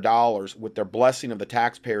taxpayer dollars with their blessing of the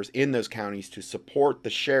taxpayers in those counties to support the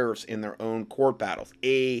sheriffs in their own court battles.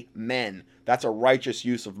 Amen. That's a righteous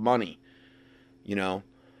use of money. You know,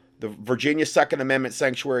 the Virginia Second Amendment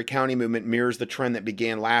sanctuary county movement mirrors the trend that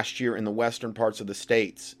began last year in the western parts of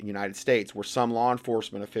the United States, where some law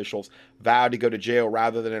enforcement officials vowed to go to jail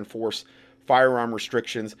rather than enforce firearm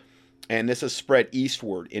restrictions, and this has spread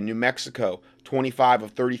eastward. In New Mexico, 25 of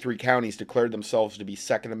 33 counties declared themselves to be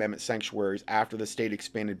Second Amendment sanctuaries after the state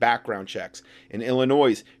expanded background checks. In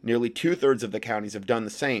Illinois, nearly 2/3 of the counties have done the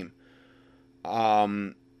same.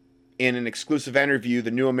 In an exclusive interview, the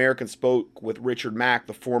New American spoke with Richard Mack,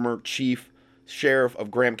 the former chief sheriff of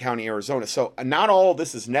Graham County, Arizona. So not all of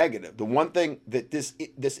this is negative. The one thing that this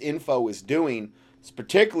info is doing,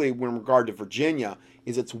 particularly in regard to Virginia,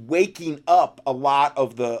 is it's waking up a lot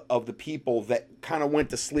of the people that kind of went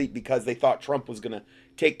to sleep because they thought Trump was going to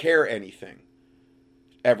take care of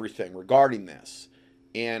everything regarding this.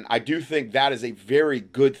 And I do think that is a very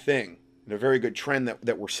good thing, and a very good trend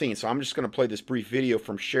that we're seeing. So I'm just going to play this brief video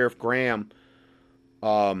from Sheriff Graham.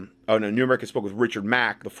 New American spoke with Richard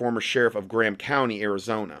Mack, the former sheriff of Graham County,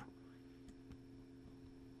 Arizona.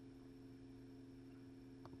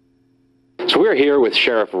 So we're here with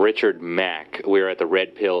Sheriff Richard Mack. We're at the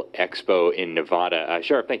Red Pill Expo in Nevada.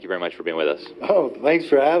 Sheriff, thank you very much for being with us. Oh, thanks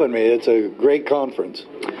for having me. It's a great conference.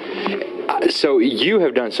 So you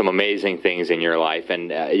have done some amazing things in your life,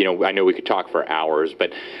 and I know we could talk for hours,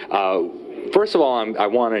 but first of all, I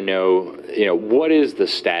want to know, what is the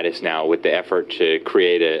status now with the effort to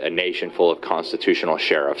create a nation full of constitutional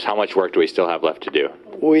sheriffs? How much work do we still have left to do?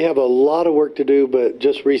 We have a lot of work to do, but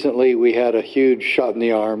just recently we had a huge shot in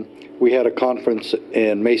the arm. We had a conference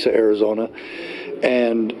in Mesa, Arizona,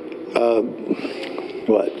 and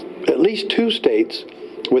at least 2 states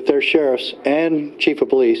with their sheriffs and chief of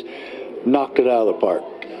police knocked it out of the park.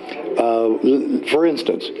 For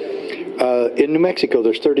instance, in New Mexico,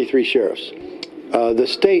 there's 33 sheriffs. The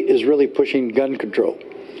state is really pushing gun control.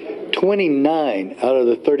 29 out of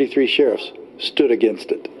the 33 sheriffs stood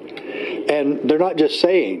against it. And they're not just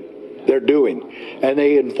saying, they're doing. And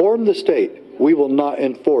they informed the state, we will not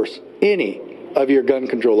enforce any of your gun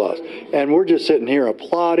control laws. And we're just sitting here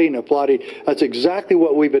applauding. That's exactly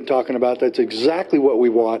what we've been talking about. That's exactly what we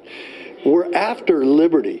want. We're after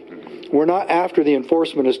liberty. We're not after the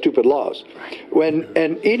enforcement of stupid laws.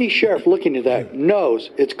 And any sheriff looking at that knows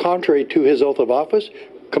it's contrary to his oath of office,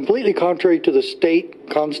 completely contrary to the state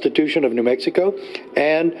constitution of New Mexico,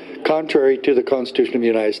 and contrary to the Constitution of the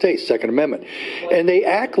United States, Second Amendment. And they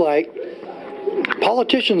act like,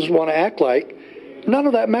 politicians want to act like none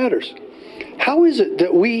of that matters. How is it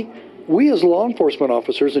that we as law enforcement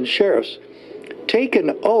officers and sheriffs take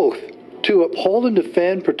an oath to uphold and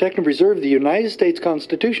defend, protect, and preserve the United States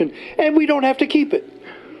Constitution, and we don't have to keep it?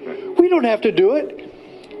 We don't have to do it.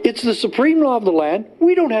 It's the supreme law of the land.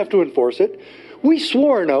 We don't have to enforce it. We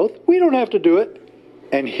swore an oath. We don't have to do it.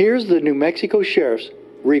 And here's the New Mexico sheriffs,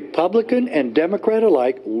 Republican and Democrat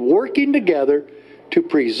alike, working together to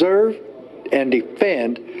preserve and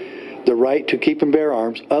defend the right to keep and bear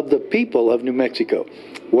arms of the people of New Mexico.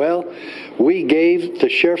 Well, we gave the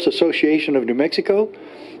Sheriff's Association of New Mexico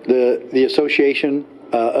the Association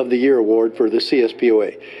of the Year award for the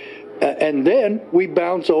CSPOA. And then we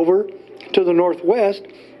bounce over to the Northwest,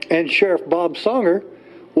 and Sheriff Bob Songer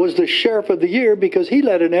was the Sheriff of the Year because he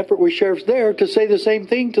led an effort with sheriffs there to say the same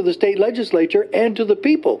thing to the state legislature and to the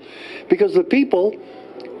people, because the people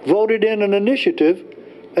voted in an initiative,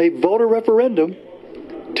 a voter referendum,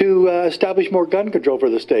 to establish more gun control for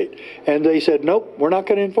the state. And they said, nope, we're not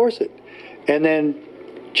going to enforce it. And then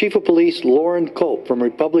Chief of Police Loren Culp from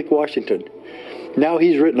Republic, Washington, now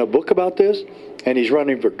he's written a book about this, and he's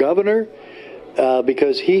running for governor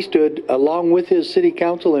because he stood along with his city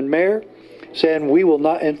council and mayor saying we will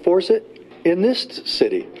not enforce it in this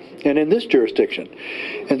city and in this jurisdiction.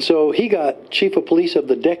 And so he got Chief of Police of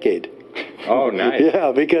the Decade. Oh, nice.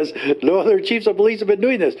 Yeah, because no other chiefs of police have been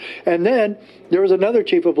doing this. And then there was another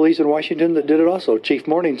chief of police in Washington that did it also, Chief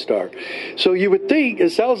Morningstar. So you would think,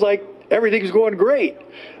 it sounds like everything's going great.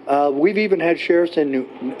 We've even had sheriffs in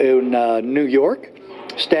New York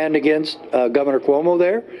stand against Governor Cuomo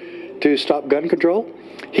there to stop gun control.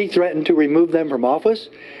 He threatened to remove them from office.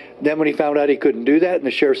 Then when he found out he couldn't do that, and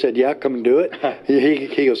the sheriff said, yeah, come and do it,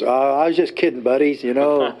 he goes, I was just kidding, buddies. You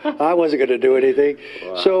know, I wasn't going to do anything.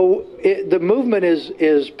 Wow. So the movement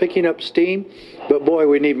is picking up steam. But, boy,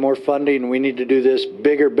 we need more funding. We need to do this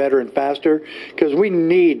bigger, better, and faster because we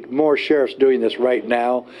need more sheriffs doing this right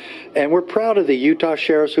now. And we're proud of the Utah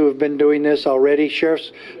sheriffs who have been doing this already.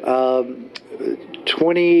 Sheriffs,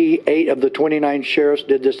 28 of the 29 sheriffs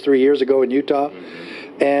did this 3 years ago in Utah.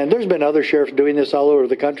 And there's been other sheriffs doing this all over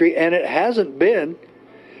the country, and it hasn't been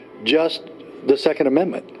just the Second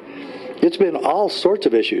Amendment. It's been all sorts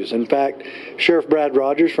of issues. In fact, Sheriff Brad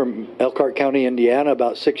Rogers from Elkhart County, Indiana,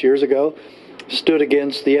 about 6 years ago, stood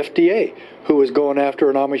against the FDA, who was going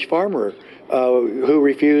after an Amish farmer who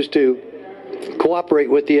refused to cooperate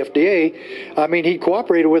with the FDA. I mean, he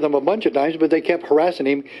cooperated with them a bunch of times, but they kept harassing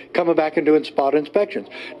him, coming back and doing spot inspections.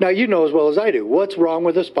 Now, you know as well as I do, what's wrong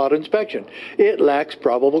with a spot inspection? It lacks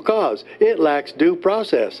probable cause. It lacks due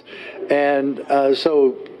process. And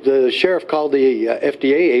so the sheriff called the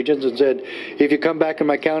FDA agents and said, if you come back in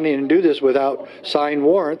my county and do this without signed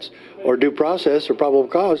warrants or due process or probable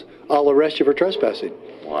cause, I'll arrest you for trespassing.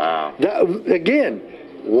 Wow. Again,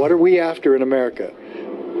 what are we after in America?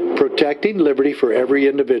 Protecting liberty for every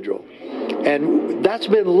individual. And that's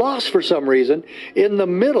been lost for some reason in the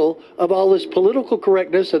middle of all this political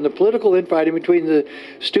correctness and the political infighting between the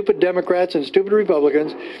stupid Democrats and stupid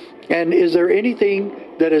Republicans. And is there anything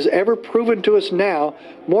that has ever proven to us now,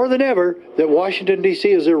 more than ever, that Washington,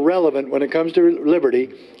 D.C. is irrelevant when it comes to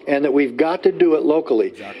liberty and that we've got to do it locally?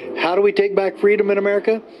 Exactly. How do we take back freedom in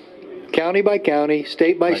America? County by county,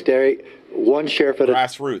 state by state, one sheriff at a time.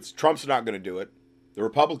 Grassroots. Trump's not going to do it. The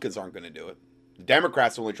Republicans aren't going to do it. The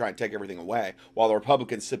Democrats only try and take everything away, while the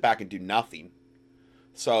Republicans sit back and do nothing.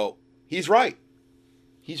 So he's right.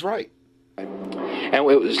 He's right.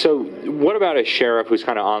 And so what about a sheriff who's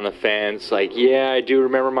kind of on the fence? Like, yeah, I do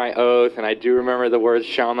remember my oath, and I do remember the words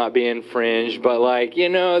shall not be infringed, but, like, you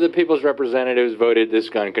know, the people's representatives voted this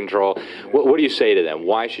gun control. What do you say to them?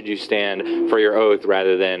 Why should you stand for your oath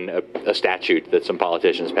rather than a statute that some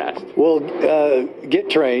politicians passed? Well, get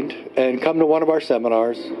trained and come to one of our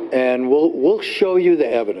seminars, and we'll show you the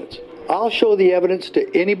evidence. I'll show the evidence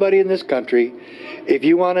to anybody in this country. If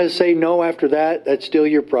you want to say no after that, that's still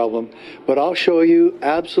your problem. But I'll show you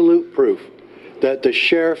absolute proof that the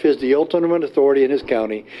sheriff is the ultimate authority in his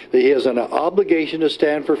county, that he has an obligation to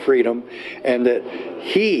stand for freedom, and that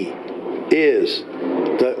he is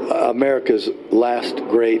America's last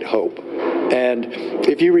great hope. And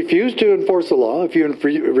if you refuse to enforce the law, if you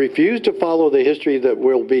refuse to follow the history that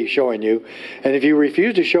we'll be showing you, and if you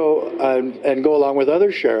refuse to show and go along with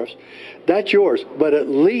other sheriffs, that's yours. But at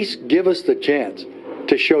least give us the chance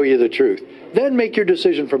to show you the truth. Then make your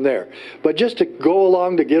decision from there. But just to go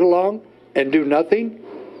along to get along and do nothing,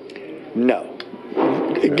 no.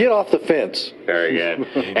 Get off the fence. Very good.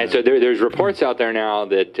 And so there's reports out there now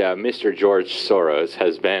that Mr. George Soros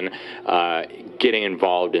has been getting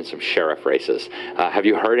involved in some sheriff races. Have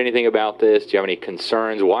you heard anything about this? Do you have any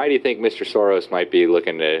concerns? Why do you think Mr. Soros might be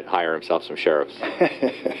looking to hire himself some sheriffs?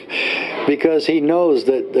 Because he knows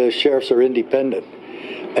that the sheriffs are independent.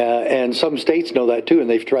 And some states know that too, and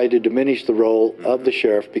they've tried to diminish the role of the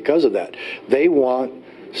sheriff because of that. They want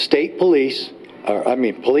state police,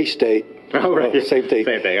 police state. Oh, right. Same thing.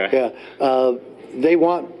 Same thing. Right? Yeah. They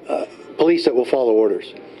want police that will follow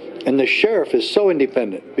orders. And the sheriff is so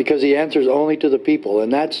independent because he answers only to the people,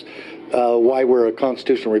 and that's why we're a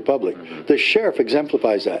constitutional republic. The sheriff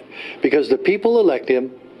exemplifies that because the people elect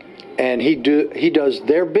him, and he does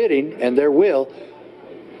their bidding and their will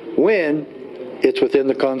when it's within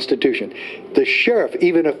the Constitution. The sheriff,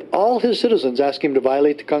 even if all his citizens ask him to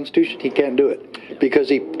violate the Constitution, he can't do it because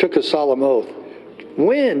he took a solemn oath.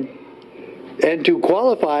 And to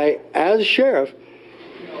qualify as sheriff,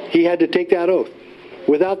 he had to take that oath.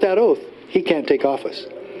 Without that oath, he can't take office.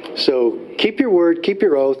 So keep your word, keep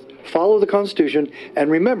your oath, follow the Constitution,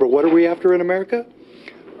 and remember, what are we after in America?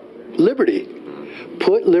 Liberty.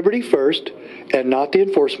 Put liberty first and not the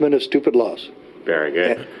enforcement of stupid laws. Very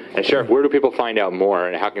good. And Sheriff, where do people find out more,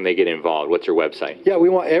 and how can they get involved? What's your website? Yeah, we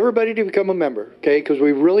want everybody to become a member, okay, because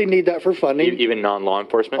we really need that for funding. Even non-law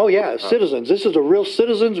enforcement? Oh, yeah, citizens. This is a real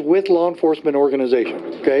citizens with law enforcement organization,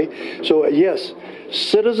 okay? So, yes,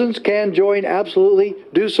 citizens can join, absolutely.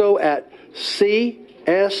 Do so at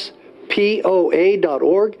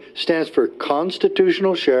CSPOA.org, stands for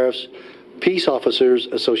Constitutional Sheriffs Peace Officers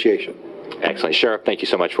Association. Excellent. Sheriff, thank you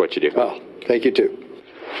so much for what you do. Oh, thank you, too.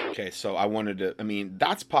 Okay, so I wanted to,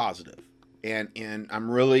 that's positive. And I'm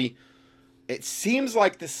really, it seems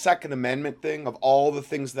like the Second Amendment thing, of all the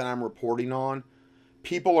things that I'm reporting on,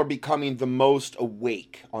 people are becoming the most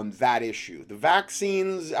awake on that issue. The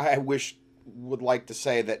vaccines, I would like to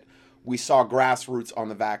say that we saw grassroots on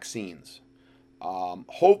the vaccines.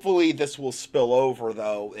 Hopefully this will spill over,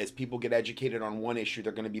 though. As people get educated on one issue,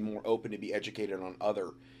 they're going to be more open to be educated on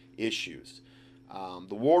other issues.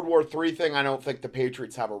 The World War III thing, I don't think the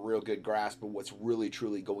Patriots have a real good grasp of what's really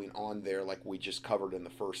truly going on there, like we just covered in the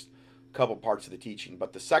first couple parts of the teaching.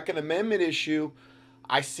 But the Second Amendment issue,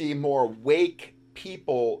 I see more awake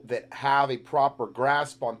people that have a proper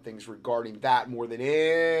grasp on things regarding that more than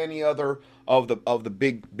any other of the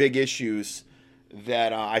big issues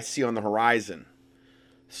that I see on the horizon.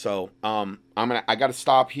 So I got to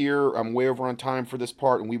stop here. I'm way over on time for this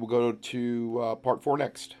part, and we will go to part 4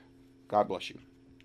 next. God bless you.